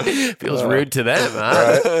 what? Feels rude to them,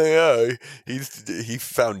 huh? yeah, he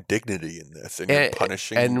found dignity in this, and you're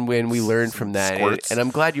punishing. And when we learned from that, squirts. and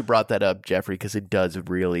I'm glad you brought that up, Jeffrey, because it does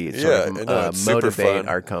really Yeah, I know, it's super motivate fun.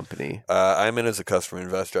 our company. I'm in as a customer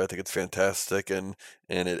investor. I think it's fantastic, and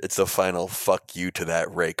it's a final fuck you to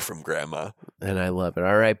that rake from Grandma. And I love it.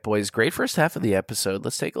 All right, boys. Great first half of the episode.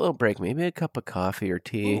 Let's take a little break. Maybe a cup of coffee or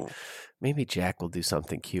tea. Ooh. Maybe Jack will do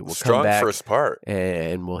something cute. We'll Strong come back first part.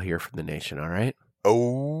 and we'll hear from the nation. All right.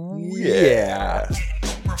 Oh Yeah.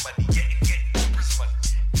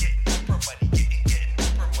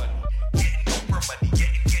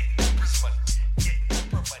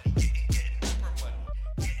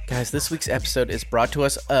 Guys, this week's episode is brought to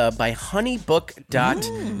us by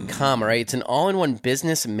honeybook.com. All right, it's an all-in-one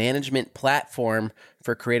business management platform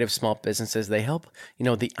for creative small businesses. They help,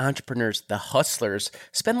 the entrepreneurs, the hustlers,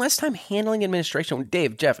 spend less time handling administration.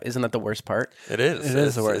 Dave, Jeff, isn't that the worst part? It is. It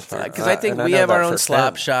is the worst part. Because I think and I we know have that our own firsthand.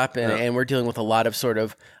 slop shop, and we're dealing with a lot of sort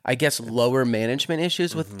of, I guess, lower management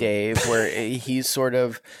issues with Dave, where he's sort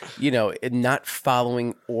of, not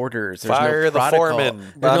following orders. There's Fire no the protocol. foreman.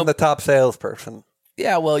 There's I'm no- the top salesperson.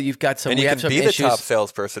 yeah, well, you've got some. And we you have can some be issues. the top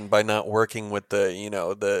salesperson by not working with the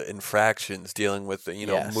infractions, dealing with the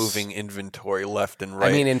Yes. moving inventory left and right.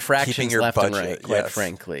 I mean, keeping infractions your left budget. and right, quite Yes.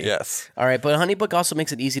 frankly. Yes. All right, but HoneyBook also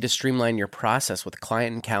makes it easy to streamline your process with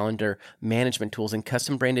client and calendar management tools and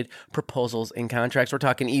custom branded proposals and contracts. We're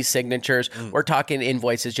talking e-signatures. We're talking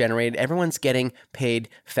invoices generated. Everyone's getting paid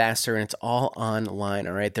faster, and it's all online.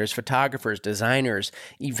 All right, there's photographers, designers,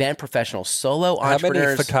 event professionals, solo How many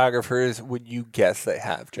entrepreneurs. photographers would you guess they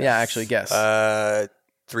have, Jeff? Yeah, actually, guess.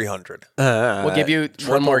 300. we'll give you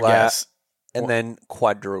one more triple that. guess. And then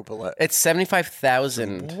quadruple it. It's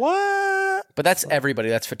 75,000. What? But that's everybody.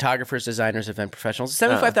 That's photographers, designers, event professionals.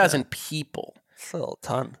 75,000 people. Still a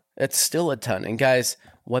ton. It's still a ton. And guys,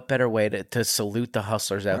 what better way to salute the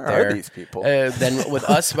hustlers out Where there are these people? than with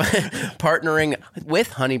us partnering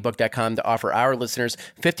with honeybook.com to offer our listeners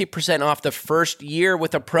 50% off the first year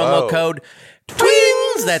with a promo code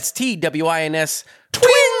TWINS. That's TWINS.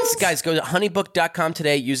 TWINS. Guys, go to honeybook.com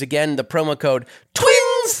today. Use again the promo code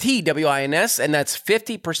TWINS, TWINS, and that's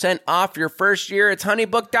 50% off your first year. It's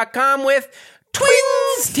honeybook.com with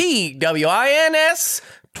TWINS, TWINS.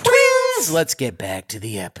 TWINS. Let's get back to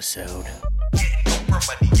the episode.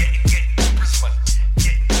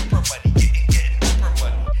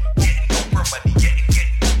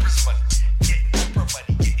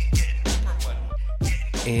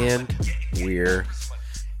 And we're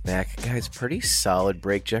back. Guys, pretty solid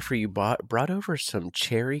break. Jeffrey, you brought over some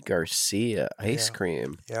Cherry Garcia ice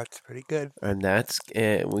cream. Yeah, it's pretty good. And that's,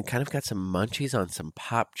 we kind of got some munchies on some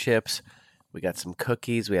pop chips. We got some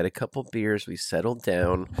cookies. We had a couple beers. We settled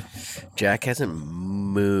down. Jack hasn't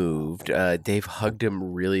moved. Dave hugged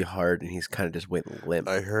him really hard, and he's kind of just went limp.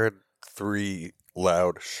 I heard 3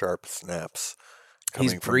 loud, sharp snaps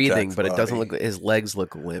coming He's from breathing, Jack's but it doesn't body. look. His legs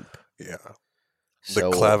look limp. Yeah. The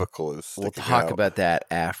So clavicle is we'll sticking talk out. about that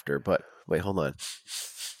after. But wait, hold on.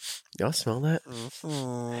 Y'all smell that?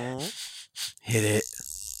 Mm-hmm. Hit it.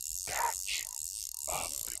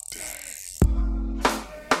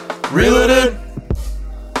 Reel it in.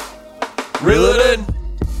 Reel it in.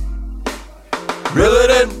 Reel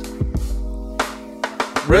it in.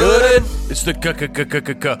 Reel it in. It's the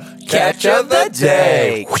Catch of the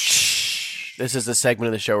day. This is the segment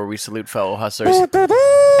of the show where we salute fellow hustlers out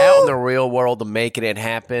in the real world making it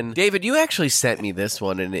happen. David, you actually sent me this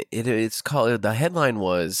one, and it's called. The headline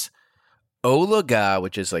was Olaga,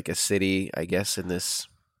 which is like a city, I guess, in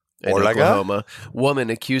Oklahoma.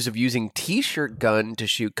 Woman accused of using T-shirt gun to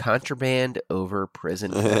shoot contraband over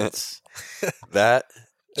prison fence. That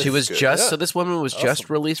She was good. just Yeah. so this woman was just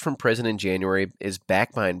Awesome. released from prison in January, is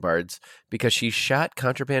back behind bars because she shot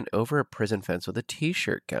contraband over a prison fence with a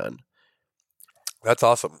T-shirt gun. That's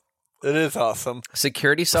awesome. It is awesome.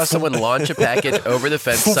 Security saw someone launch a package over the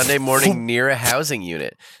fence Sunday morning near a housing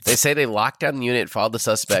unit. They say they locked down the unit, followed the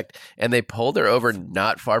suspect, and they pulled her over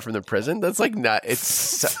not far from the prison. That's like not. It's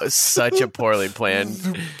such a poorly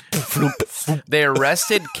planned. They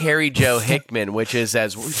arrested Carrie Jo Hickman, who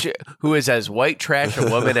is as white trash a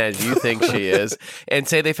woman as you think she is, and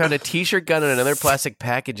say they found a T-shirt gun and another plastic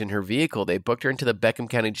package in her vehicle. They booked her into the Beckham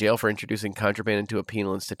County Jail for introducing contraband into a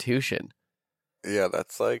penal institution. Yeah,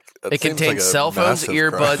 that's like... It contains cell phones,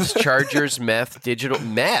 earbuds, chargers, meth, digital...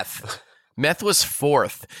 Meth? Meth was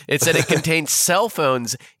fourth. It said it contained cell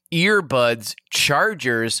phones, earbuds,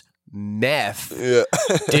 chargers, meth,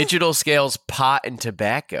 digital scales, pot, and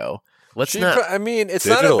tobacco. It's not a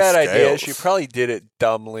bad idea. She probably did it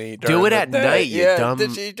dumbly. Do it at night, you dumb...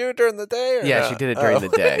 Did she do it during the day? She did it during the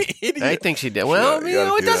day. I think she did. Well,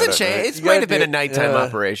 it doesn't change. It might have been a nighttime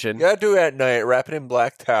operation. You gotta do it at night. Wrap it in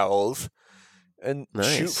black towels. And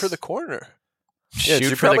shoot for the corner. Yeah,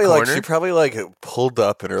 she probably pulled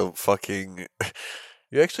up in her fucking...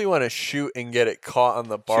 You actually want to shoot and get it caught on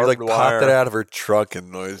the barbed wire. She popped it out of her trunk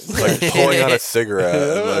and was pulling out a cigarette.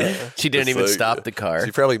 And, she didn't even stop the car.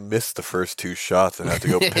 She probably missed the first 2 shots and had to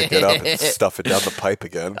go pick it up and stuff it down the pipe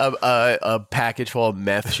again. A package full of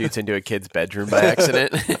meth shoots into a kid's bedroom by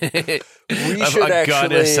accident. We should a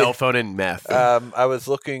gun, a cell phone, and meth. I was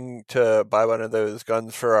looking to buy one of those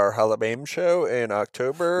guns for our Halloween show in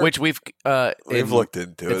October, which we've looked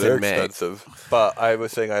into. They're expensive, but I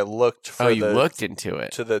was saying I looked for. You looked into it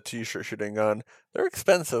to the T-shirt shooting gun. They're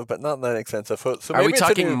expensive, but not that expensive. So are we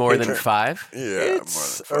talking more than 5? Yeah,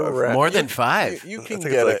 it's more More than 5. than 5. You can get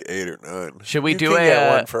get like 8 or 9. Should we you do can get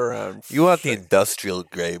one for around? You want the industrial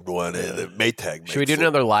grade one? The Maytag. Should we do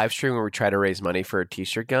another live stream where we try to raise money for a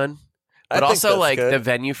T-shirt gun? But I also, think that's the good.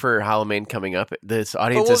 venue for Halloween coming up, this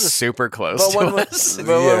audience is super close to us. But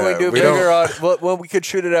when we do bigger, when we could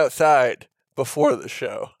shoot it outside before the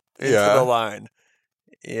show, into the line.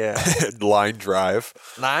 Yeah, line drive.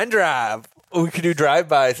 We could do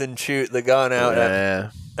drive-bys and shoot the gun out.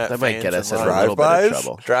 That might get us in a little bit of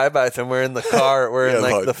trouble. Drive-bys, and we're in the car. We're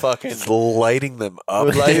in the fucking lighting them up.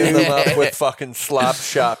 We're lighting them up with fucking slop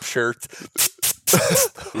shop shirts.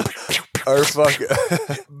 Our fucking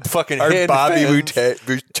Bobby Touché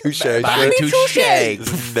Bobby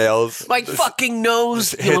Touché nails my fucking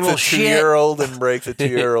nose. You little shit. 2-year-old and breaks a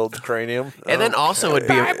 2-year-old's cranium. And then also it'd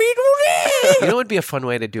be it would be a fun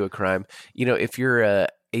way to do a crime. If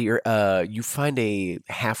you find a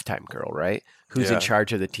halftime girl, right? Who's in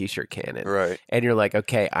charge of the T-shirt cannon, right? And you're like,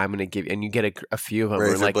 okay, I'm gonna give, and you get a few of them,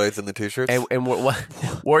 razor blades in the T-shirts,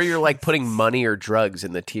 or you're like putting money or drugs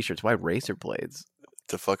in the T-shirts. Why razor blades?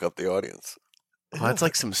 To fuck up the audience. Well, that's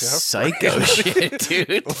like some psycho shit,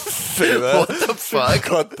 dude. Say that. What the fuck?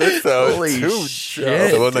 Cut this out. Holy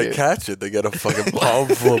shit! So when they catch it, they get a fucking palm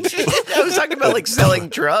full. I was talking about selling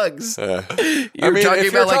drugs. You're talking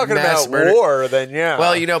if you're talking about war, then yeah.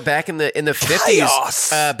 Well, back in the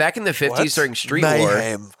 50s, back in the 50s during street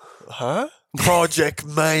Mayhem. war, huh? Project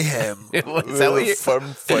Mayhem. Is that what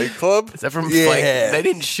from Fight Club? Is that from Fight? They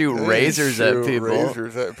didn't shoot razors at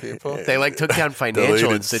people. They took down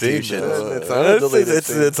financial institutions.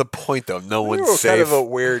 It's a point though. No one's safe. Kind of a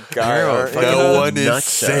weird guy. No one is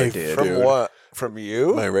safe. Dude. From what? From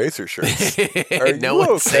you? My razor shirts. Are no you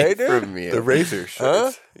one's okay, safe dude? from you. The razor shirts.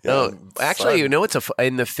 Huh? No, actually, in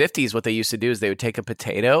the 50s, what they used to do is they would take a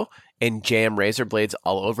potato and jam razor blades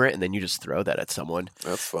all over it, and then you just throw that at someone.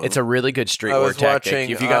 That's fun. It's a really good street war tactic.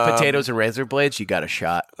 If you got potatoes and razor blades, you got a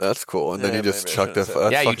shot. That's cool. And then you just chuck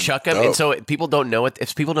the. You chuck them, and so people don't know it.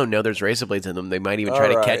 If people don't know there's razor blades in them, they might even try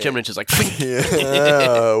to catch them, and it's just like.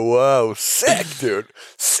 Whoa, sick, dude.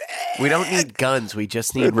 Sick. We don't need guns. We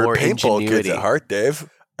just need more paintball ingenuity. Kids at heart, Dave.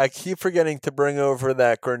 I keep forgetting to bring over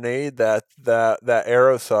that grenade that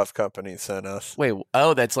Aerosoft company sent us. Wait,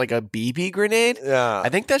 that's like a BB grenade? Yeah. I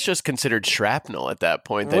think that's just considered shrapnel at that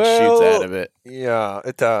point that shoots out of it. Yeah,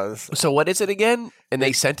 it does. So what is it again? And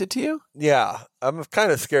they sent it to you? Yeah. I'm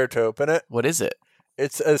kind of scared to open it. What is it?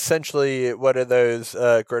 It's essentially one of those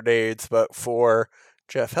grenades, but for...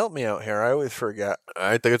 Jeff, help me out here. I always forget.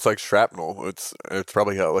 I think it's like shrapnel. It's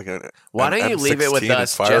probably got like an. Why don't you leave it with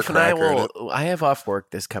us? Jeff and I will. I I have off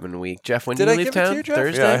work this coming week. Jeff, when Did you I leave give it to town? you, Jeff?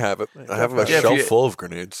 Thursday? Yeah, I have it. I have a Jeff, shelf full of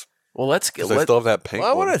grenades. Well, let's I still have that pink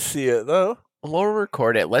I one. want to see it though. We'll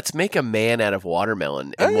record it. Let's make a man out of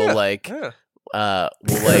watermelon, and we'll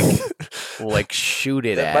shoot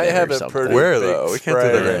it at might it have or it something. pretty Where big though? We can't do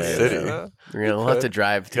that in the spray. city. We'll have to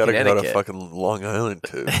drive to You gotta go to Connecticut. fucking Long Island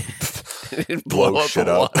to blow blow shit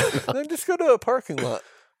up. Then just go to a parking lot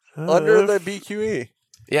under the BQE.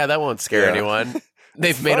 Yeah, that won't scare anyone.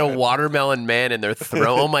 They've made a watermelon man and they're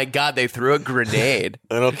oh my God, they threw a grenade.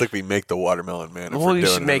 I don't think we make the watermelon man. Well, you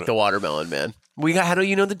should make the watermelon man. How do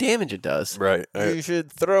you know the damage it does? Right. You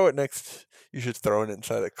should throw it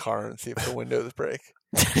inside a car and see if the windows break.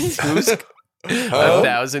 Who's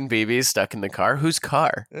 1,000 BBs stuck in the car? Whose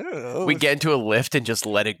car? I don't know. We get into a lift and just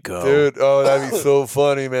let it go. Dude, that'd be so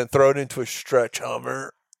funny, man. Throw it into a stretch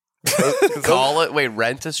Hummer.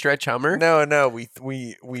 Rent a stretch Hummer? No, we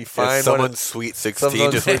find someone's sweet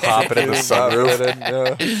 16 just pop it in the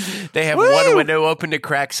sunroof. They have one window open to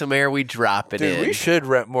crack some air. We drop it in. Dude, we should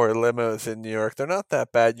rent more limos in New York. They're not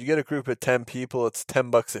that bad. You get a group of 10 people, it's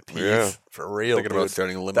 $10 a piece. Yeah. For real, Thinking about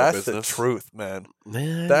starting a limo That's business. the truth, man.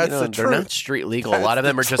 That's the truth. They're not street legal. A lot of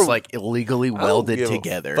them are just like illegally welded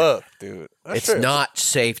together. Fuck, dude. It's not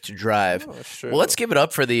safe to drive. No, that's true. Well, let's give it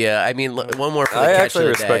up for the. One more for the I catch actually of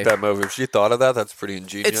the respect day. that move. If she thought of that, that's pretty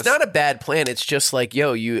ingenious. It's not a bad plan. It's just like,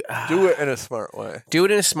 you do it in a smart way. Do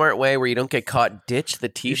it in a smart way where you don't get caught. Ditch the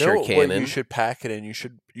T-shirt cannon. What you should pack it in.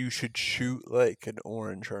 You should shoot like an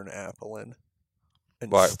orange or an apple in.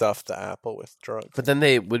 And stuff the apple with drugs. But then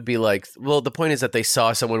they would be like, well, the point is that they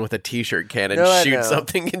saw someone with a T-shirt cannon shoot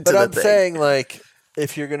something into the thing. But I'm saying, like,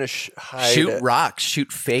 if you're going to hide shoot it, rocks,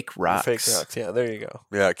 shoot fake rocks. Fake rocks, yeah, there you go.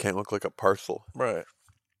 Yeah, it can't look like a parcel. Right.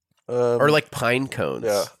 Or like pine cones.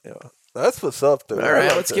 Yeah. That's what's up, dude. All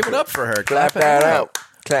right, let's give it up for her. Clap that out.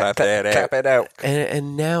 Clap it out.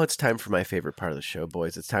 And now it's time for my favorite part of the show,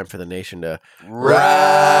 boys. It's time for the nation to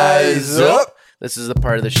rise up. This is the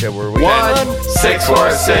part of the show where we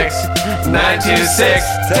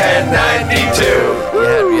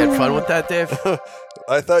 1-646-926-1092. You had fun with that, Dave?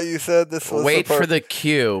 I thought you said this was Wait for the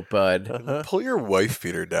cue, bud. Pull your wife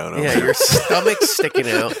beater down. Yeah, your stomach's sticking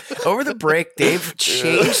out. Over the break, Dave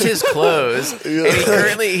changed his clothes,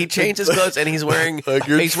 and he changed his clothes, and he's wearing like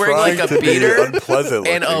a beater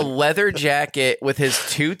and a leather jacket with his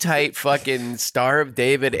too tight fucking Star of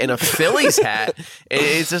David and a Phillies hat. And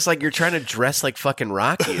it's just like you're trying to dress like fucking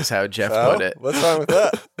Rocky, is how Jeff put it. What's wrong with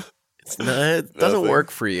that? It doesn't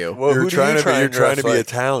work for you. Well, you're trying to be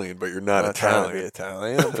Italian, but you're not Italian. Trying to be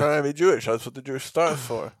Italian. I'm trying to be Jewish. That's what the Jewish Star is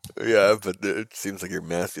for. Yeah, but it seems like you're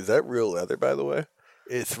masked. Is that real leather, by the way?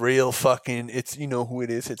 It's real fucking. It's you know who it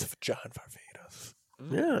is. It's John Varvatos.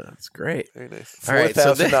 Yeah, that's great. Very nice. All right,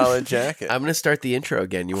 so $4,000 jacket. I'm going to start the intro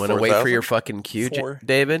again. You want to wait for your fucking cue,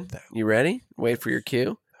 David? You ready? Wait for your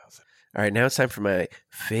cue. All right, now it's time for my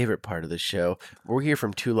favorite part of the show. We're here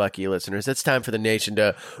from two lucky listeners. It's time for the nation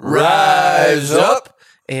to rise up.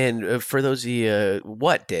 And for those of you,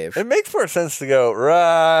 what, Dave? It makes more sense to go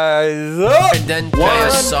rise up. And then play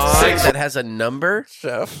a song that has a number.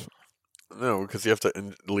 Chef. No, because you have to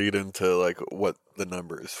lead into like what the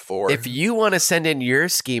number is for. If you want to send in your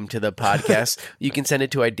scheme to the podcast, you can send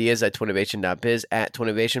it to ideas@twinnovation.biz,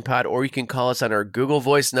 @twinnovationpod, or you can call us on our Google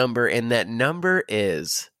Voice number, and that number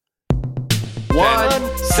is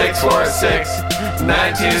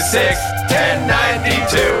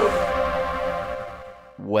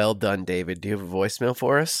 1-646-926-1092. Well done, David. Do you have a voicemail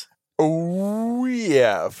for us? Oh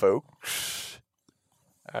yeah, folks.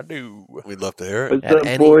 I do. We'd love to hear it. What's up,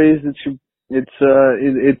 boys? It's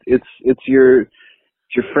your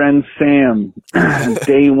friend Sam,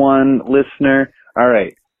 day one listener. All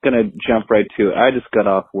right, gonna jump right to it. I just got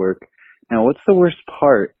off work. Now, what's the worst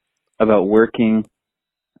part about working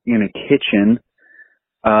in a kitchen?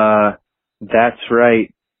 That's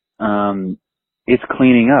right. It's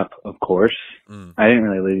cleaning up, of course. I didn't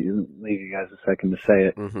really leave you guys a second to say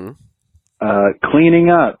it. Mm-hmm. Cleaning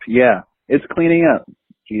up. Yeah, it's cleaning up.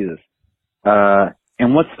 Jesus.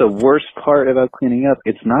 And what's the worst part about cleaning up?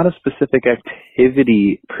 It's not a specific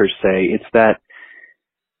activity per se. It's that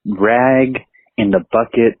rag in the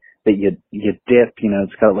bucket that you dip,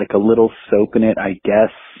 it's got like a little soap in it, I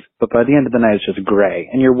guess. But by the end of the night, it's just gray,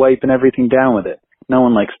 and you're wiping everything down with it. No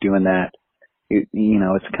one likes doing that.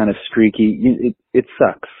 It's kind of streaky. It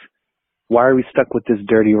sucks. Why are we stuck with this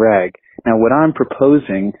dirty rag? Now, what I'm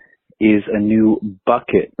proposing is a new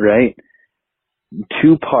bucket, right?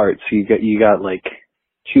 2 parts. You got like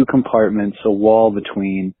 2 compartments, a wall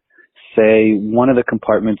between. Say one of the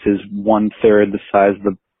compartments is 1/3 the size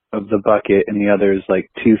of the bucket, and the other is like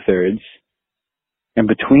 2/3. And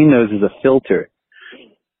between those is a filter.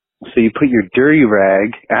 So you put your dirty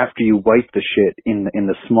rag after you wipe the shit in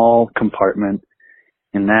the small compartment,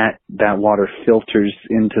 and that water filters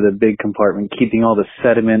into the big compartment, keeping all the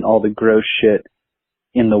sediment, all the gross shit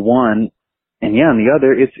in the one. And yeah, on the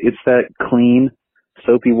other, it's that clean,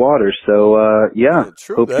 soapy water. So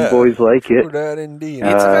hope you boys like it. That indeed.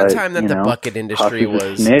 It's about time that the bucket industry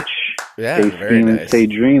was snitch. Yeah, stay very steaming, nice. stay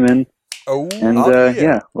dreaming. Oh, And love you.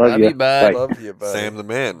 yeah, love you. bud. Bye. Love you, buddy. Sam the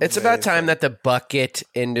man. It's about time that the bucket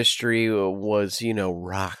industry was,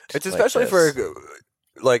 rocked. It's like especially this. for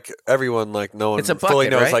like everyone, like no one It's a fully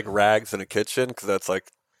bucket, knows right? like rags in a kitchen because that's like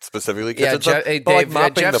specifically Yeah, kitchen stuff. Hey, But, like, Dave,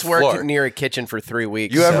 mopping Jeff's the floor. worked near a kitchen for 3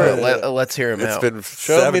 weeks. You ever- let's hear him It's out. been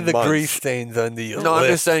Show 7 me the months. grease stains on the No, I'm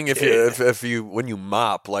just saying lift. if you when you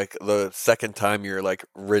mop, like the second time you're like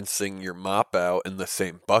rinsing your mop out in the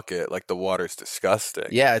same bucket, like the water's disgusting.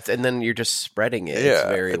 Yeah, and then you're just spreading it. yeah, It's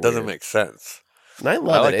very it doesn't weird. make sense. And I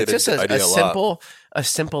love like it. It's the just a idea a lot.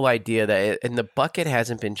 simple idea and the bucket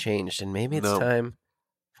hasn't been changed, and maybe it's No. time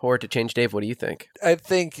for it to change. Dave, what do you think? I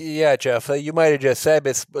think, yeah, Jeff, you might have just said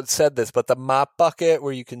this, but the mop bucket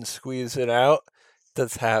where you can squeeze it out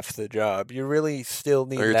does half the job. You really still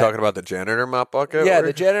need Are you that. talking about the janitor mop bucket? Yeah, Or-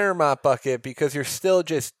 the janitor mop bucket, because you're still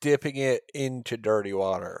just dipping it into dirty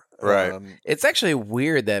water. Right. It's actually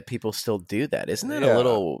weird that people still do that. Isn't that Yeah. a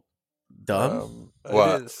little dumb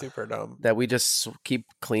What? It is super dumb. that we just keep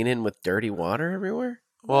cleaning with dirty water everywhere?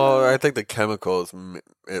 Well, I think the chemicals,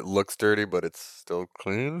 it looks dirty, but it's still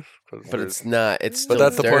clean. But it's not. It's But still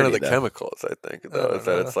that's the point of dirty, the though. chemicals, I think, though, is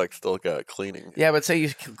that Uh-huh. it's like still got cleaning. Yeah, but say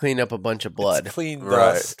you clean up a bunch of blood. It's clean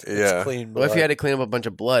Right, dust. yeah. It's clean blood. What if you had to clean up a bunch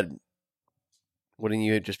of blood? Wouldn't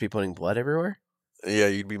you just be putting blood everywhere? Yeah,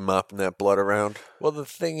 you'd be mopping that blood around. Well, the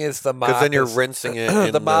thing is, the mop. Because then you're is- rinsing it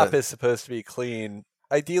in the mop is supposed to be clean.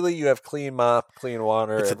 Ideally, you have clean mop, clean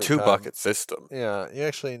water. It's a every 2-bucket system. Yeah, you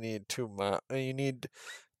actually need 2 mop. You need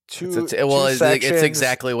two. It's two sections.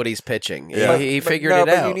 exactly what he's pitching. Yeah. He figured no, it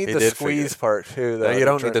but out. you need He the did figure squeeze it. part too. No, Though, you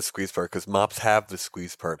don't to need try- the squeeze part because mops have the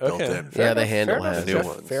squeeze part built Okay, in. fair Yeah, the enough, handle fair enough, has it. Jeff, New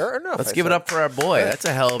ones. Fair enough. Let's I give it said. up for our boy. That's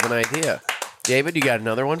a hell of an idea. David, you got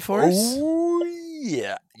another one for us? Oh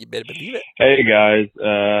yeah, you better believe it. Hey guys,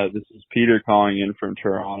 this is Peter calling in from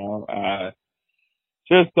Toronto.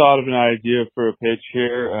 Just thought of an idea for a pitch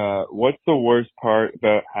here. What's the worst part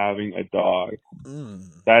about having a dog?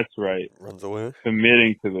 That's right, Runs away.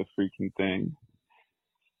 committing to the freaking thing.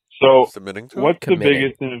 So, Submitting to what's the Committing.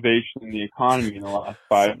 biggest innovation in the economy in the last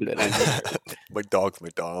 5 to 10 years? it. My dog's my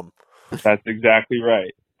dom. That's exactly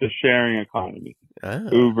right. The sharing economy. Oh.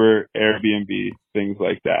 Uber, Airbnb, things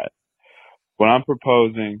like that. What I'm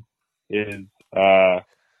proposing is a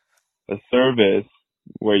service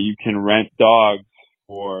where you can rent dogs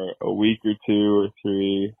for a week or 2 or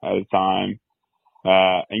 3 at a time,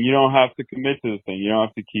 and you don't have to commit to the thing. You don't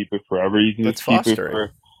have to keep it forever. You can That's just keep fostering.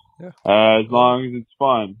 it for as long as it's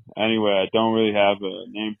fun. Anyway, I don't really have a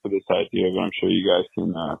name for this idea, but I'm sure you guys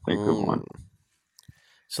can think of one.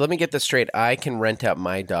 So let me get this straight. I can rent out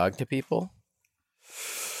my dog to people?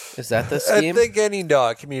 Is that the I scheme? think any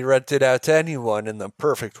dog can be rented out to anyone in the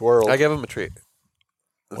perfect world. I gave him a treat.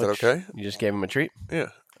 Is that Which- okay? You just gave him a treat? Yeah.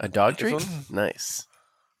 A dog This treat? Nice.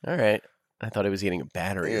 All right. I thought he was getting a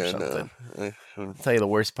battery or Yeah, something. no. I'll tell you the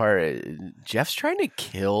worst part. Jeff's trying to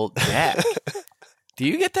kill Jack. Do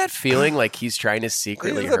you get that feeling like he's trying to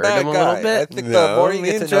secretly He's a hurt bad him a guy. little I bit? think the No, more you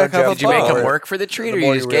me get and to know Jack have a Jeff, Did you make him the work for the treat, or the you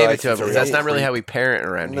more just you gave realize it to him? he's a Because that's real not really creep. how we parent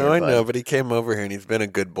around here. No, I bud. know, but he came over here and he's been a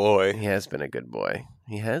good boy. He has been a good boy.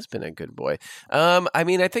 He has been a good boy. I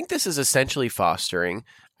mean, I think this is essentially fostering.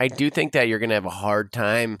 I do think that you're going to have a hard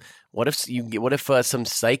time. What if some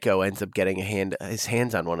psycho ends up getting his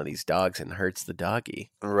hands on one of these dogs and hurts the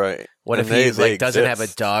doggy? Right. What And if he they doesn't have a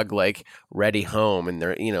exist. dog ready home, and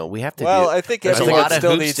they're we have to. Well, do, I think there's a everything lot of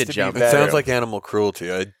still hoops needs to to jump be It better. sounds like animal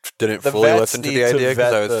cruelty. I didn't The fully vets listen to need the to idea because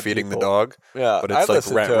vet I was the feeding the people. dog. Yeah, But I it's like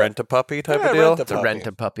listened to it. rent a puppy type Yeah, of deal. rent a It's a puppy. rent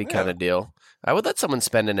a puppy kind of deal. I would let someone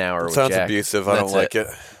spend an hour It with sounds Jack. abusive. I That's don't like it.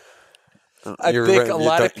 I think a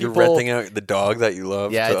lot of You're people- renting out the dog that you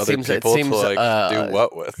love Yeah, to it other seems- it people seems, to like do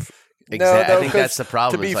what with. Exactly. I think 'cause that's the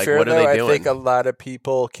problem. To be is like, fair, what are though, they I doing? think a lot of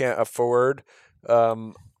people can't afford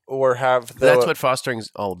or have the. That's what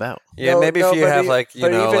fostering's all about. Yeah, No, maybe no, if you but have e- like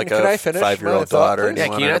but even- like can I a finish my 5-year-old thought, daughter. please? And Yeah, you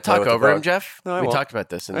can you want her not to play talk with the over him, dog. Jeff? No, I we won't. talked about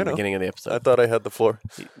this in I the know. beginning of the episode. I thought I had the floor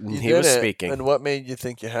He was didn't. speaking. And what made you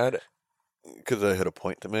think you had it? because I had a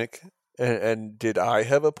point to make. And did I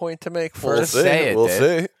have a point to make Well, first? just say it, We'll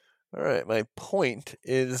Dave. see. All right. My point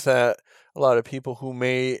is that a lot of people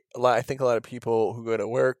I think a lot of people who go to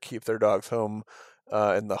work keep their dogs home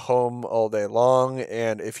in the home all day long.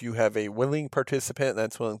 And if you have a willing participant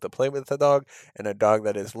that's willing to play with the dog and a dog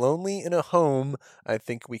that is lonely in a home, I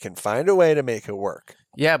think we can find a way to make it work.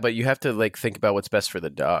 Yeah, but you have to think about what's best for the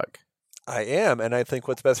dog. I am, and I think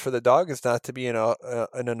what's best for the dog is not to be in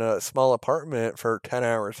a small apartment for 10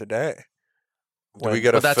 hours a day. Do we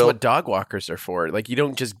get Well, that's what dog walkers are for. Like, you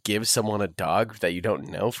don't just give someone a dog that you don't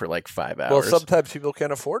know for like 5 hours. Well, sometimes people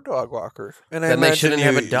can't afford dog walkers. And Then they shouldn't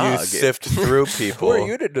have a dog. You sift through people. Who are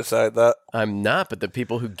you to decide that? I'm not, but the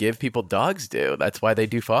people who give people dogs do. That's why they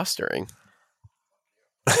do fostering.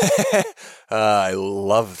 I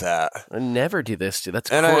love that. I never do this.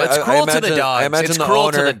 That's And cruel. It's cruel to the dogs. I imagine It's the cruel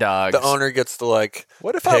owner, to the dogs. The owner gets to like.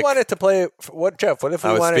 What if I pick- wanted to play? Jeff? What if we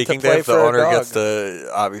I was wanted to speaking play to for the a owner dog? gets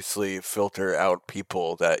to obviously filter out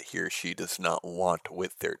people that he or she does not want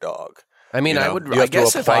with their dog. I mean, You I know, would. you I have to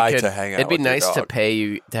guess if I apply could, to hang out it'd be with your nice to dog. pay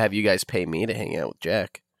you to have you guys pay me to hang out with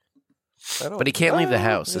Jack. But he can't leave the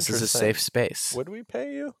house. This is a Interesting. safe space. Would we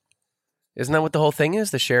pay you? Isn't that what the whole thing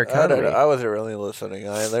is? The share I don't economy. know. I wasn't really listening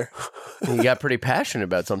either. You got pretty passionate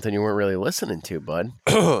about something you weren't really listening to, bud.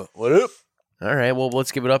 What up? All right, well,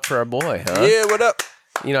 let's give it up for our boy, huh? Yeah, what up?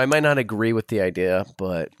 You know, I might not agree with the idea,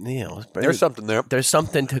 but, you know, There's something there. there's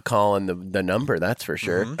something to call in the number, that's for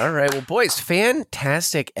sure. Mm-hmm. All right, well, boys,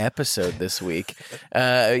 fantastic episode this week.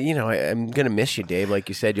 You know, I'm going to miss you, Dave. Like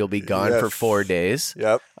you said, you'll be gone for 4 days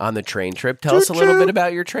Yep. on the train trip. Tell us a little bit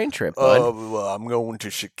about your train trip, bud. Well, I'm going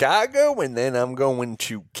to Chicago, and then I'm going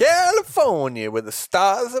to California, where the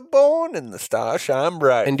stars are born and the stars shine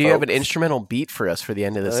bright. And do you have an folks. instrumental beat for us for the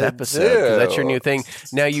end of this I episode? 'Cause that's your do. new thing.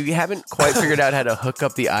 Now, you haven't quite figured out how to hook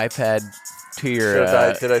up the iPad to your...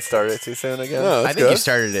 Did I start it too soon again? No, I that's think you good.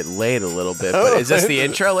 started it late a little bit, but is this the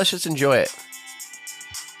intro? Let's just enjoy it.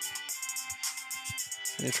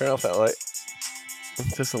 Can you turn off that light?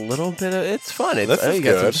 It's just a little bit of... It's fun. It's, This is you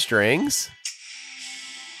got some good. strings.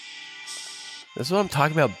 This is what I'm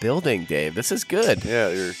talking about building, Dave. This is good. Yeah,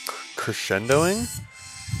 you're crescendoing.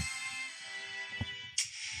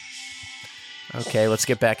 Okay, let's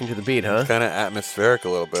get back into the beat, huh? Kind of atmospheric a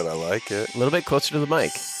little bit. I like it. A little bit closer to the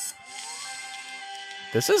mic.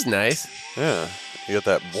 This is nice. Yeah, you got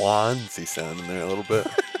that Wandsy sound in there a little bit.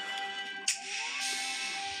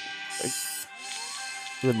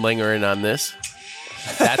 We're lingering on this.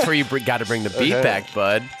 That's where you got to bring the beat Okay. back,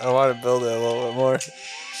 bud. I want to build it a little bit more.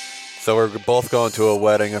 So we're both going to a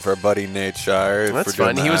wedding of our buddy Nate Shire. if That's we're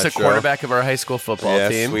doing fun. He was the that show. quarterback of our high school football Yeah,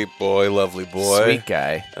 team. sweet boy, lovely boy. Sweet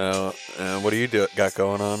guy. What do you got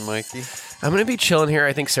going on, Mikey? I'm going to be chilling here.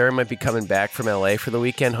 I think Sarah might be coming back from LA for the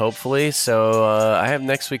weekend, hopefully. So I have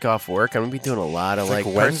next week off work. I'm going to be doing a lot of like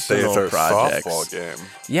Wednesday is personal our projects. softball game.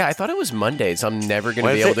 Yeah, I thought it was Mondays. I'm never going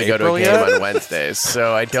to be Wednesday, able to go to a April game yet? on Wednesdays.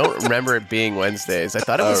 So I don't remember it being Wednesdays. I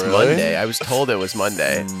thought it was really? Monday. I was told it was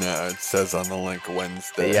Monday. No, it says on the link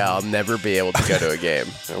Wednesday. Yeah, I'll never be able to go to a game.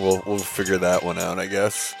 We'll figure that one out, I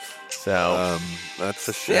guess. So That's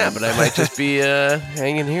a shame. yeah, but I might just be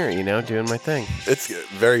hanging here, you know, doing my thing. It's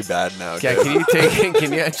very bad now. Yeah, dude.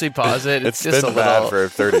 can you actually pause it? It's just been a bad little. for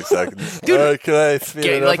 30 seconds. Dude, Can I speed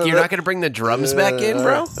it up like a you're bit? not going to bring the drums back in,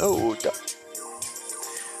 bro? Oh, God.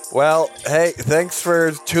 Well, hey, thanks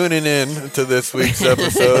for tuning in to this week's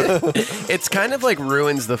episode. It's kind of like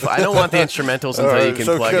ruins the. I don't want the instrumentals until you can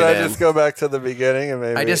so plug could it I in. just go back to the beginning and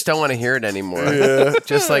maybe I just don't want to hear it anymore. Yeah.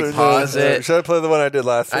 Just like pause it. Should I play the one I did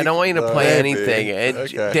last week? I don't want you to play Maybe. anything.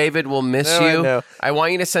 Okay. David will miss No, I you. know. I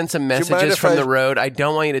want you to send some you mind messages if from I- the road. I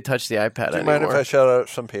don't want you to touch the iPad Do you anymore. mind if I shout out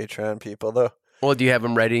some Patreon people though? Well, do you have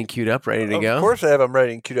them ready and queued up, ready to go? Of course I have them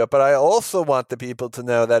ready and queued up, but I also want the people to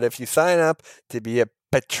know that if you sign up to be a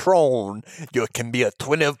patron, you can be a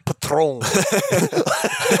twin of patron.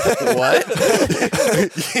 What?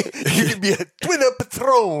 You can be a twin of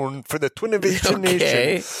patron for the Twinnovation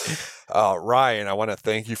Okay. Nation. Ryan, I want to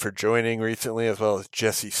thank you for joining recently, as well as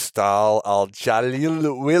Jesse Stahl, Al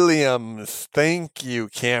Jalil Williams. Thank you,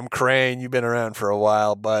 Cam Crane. You've been around for a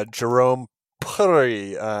while, bud. Jerome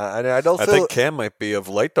Puri. And I'd also, I think Cam might be of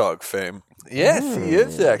Light Dog fame. yes, he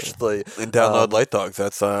is actually. And download Light Dogs.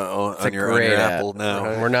 That's on It's a your great app. Apple now.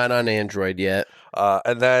 We're not on Android yet.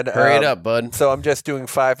 And then Hurry it up, bud. So I'm just doing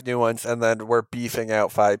 5 new ones, and then we're beefing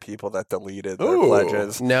out 5 people that deleted their Ooh.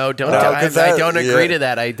 pledges. No, don't. No, I 'cause that- don't agree yeah. to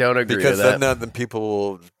that. I don't agree Because to that. then people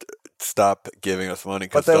will stop giving us money But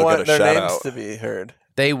because they they'll want get a their shout names out. to be heard.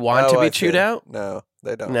 They want Oh, to I be chewed see. out? No,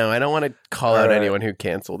 they don't. No, I don't want to call out All right. anyone who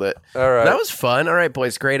canceled it. All right. That was fun. All right,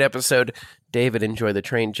 boys. Great episode. David, enjoy the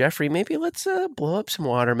train. Jeffrey, maybe let's blow up some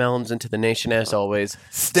watermelons into the nation as always.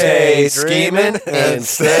 Stay scheming and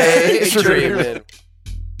stay dreaming.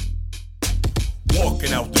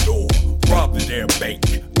 Walking out the door, robbed the damn bank,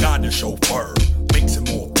 got the chauffeur, mixing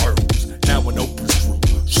more pearls, now an open screw.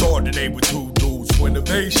 Chardonnay with 2 dudes,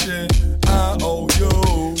 Twinnovation, I owe you.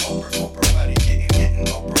 Oprah money, getting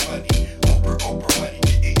Oprah money, Oprah money,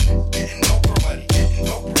 getting Oprah money, getting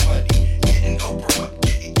Oprah money, getting Oprah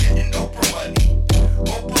money, getting Oprah money,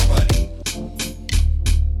 Oprah money.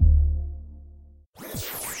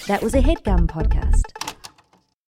 That was a HeadGum podcast.